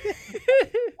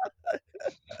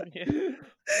 Yeah.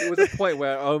 It was a point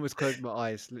where I almost closed my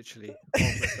eyes, literally. For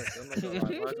a second. I'm not gonna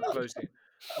lie, my eyes were closing.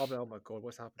 I'm like, oh my god,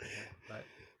 what's happening here? Like,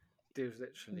 it was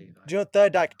literally like, Do you know,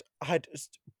 third act,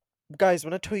 guys,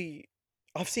 when I tell you,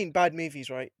 I've seen bad movies,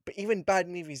 right? But even bad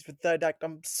movies with third act,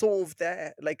 I'm sort of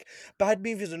there. Like, bad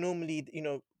movies are normally,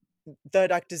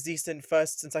 third act is decent,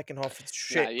 first and second half is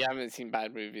Nah, shit. you haven't seen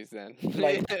bad movies then.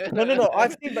 Like, no,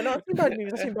 I've seen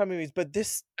bad movies, but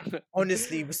this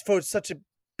honestly was for such a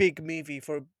big movie,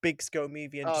 for a big scale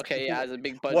movie, and Oh, just okay, yeah, as a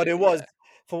big what budget. it was,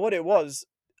 for what it was.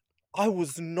 I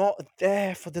was not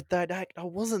there for the third act. I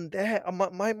wasn't there.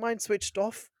 My mind switched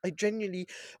off. I genuinely,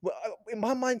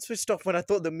 my mind switched off when I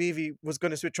thought the movie was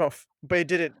going to switch off, but it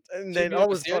didn't. And To then be I honest,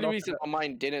 was the gone only off. reason my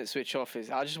mind didn't switch off is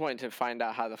I just wanted to find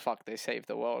out how the fuck they saved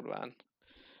the world, man.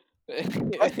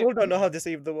 I still don't know how to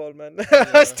save the world, man.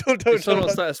 I still don't It's still know.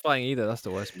 not satisfying either. That's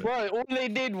the worst bit. Bro, all they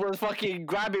did was fucking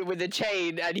grab it with a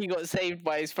chain, and he got saved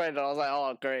by his friend. And I was like,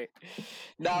 oh, great.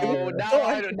 Now, Yeah. now, So now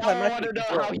I want anticlimactic to know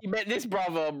as well. how he met this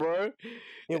brother, bro.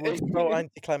 It was so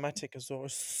anticlimactic as well.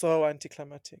 So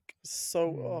anticlimactic.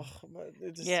 So, Mm. oh, man,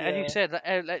 it just, Yeah, as you said,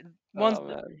 like, Oh, once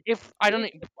man. if I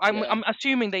don't, I'm Yeah. I'm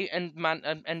assuming they and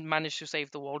managed to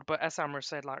save the world, but as Amber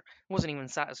said, like, it wasn't even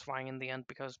satisfying in the end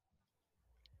because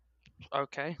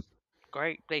okay,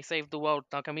 great, they saved the world.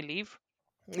 Now can we leave?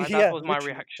 Like, that yeah, was my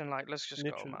literally. reaction. Like, let's just go,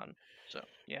 Literally. man. So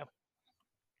yeah,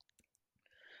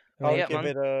 I'll yeah, give man.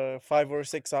 it a 5 or a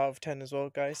 6 out of 10 as well,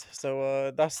 guys.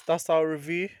 So that's our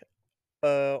review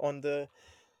on the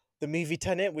movie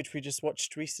Tenet, which we just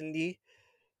watched recently.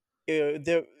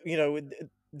 They're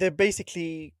they're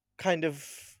basically kind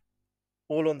of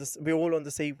all on this. We're all on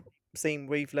the same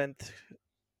wavelength.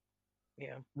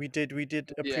 Yeah. We did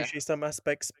Yeah. appreciate some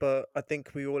aspects, but I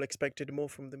think we all expected more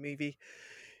from the movie.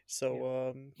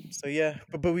 So yeah,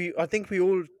 but I think we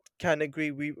all can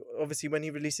agree. We obviously, when he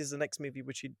releases the next movie,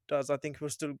 which he does, I think we're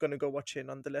still gonna go watch it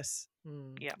nonetheless.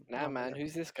 Yeah. Nah, man,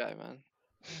 who's this guy, man?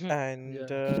 And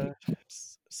Yeah.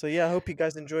 so yeah, I hope you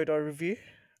guys enjoyed our review.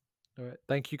 All right.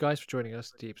 Thank you guys for joining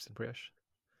us, Deeps and Priyash.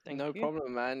 Thank No you.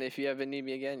 problem, man. If you ever need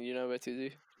me again, you know where to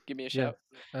do. Give me a Yeah. shout.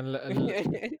 And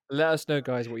let us know,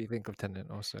 guys, what you think of Tenet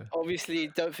also. Obviously,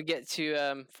 don't forget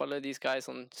to follow these guys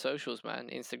on socials, man.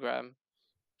 Instagram.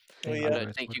 Oh, I yeah.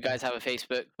 don't think you guys have a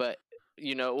Facebook, but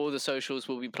you know all the socials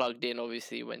will be plugged in,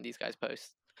 obviously, when these guys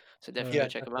post. So definitely Yeah, go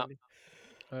check them out. definitely.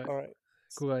 All right. All right.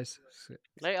 Cool, guys.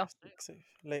 Later. So,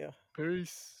 later.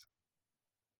 Peace.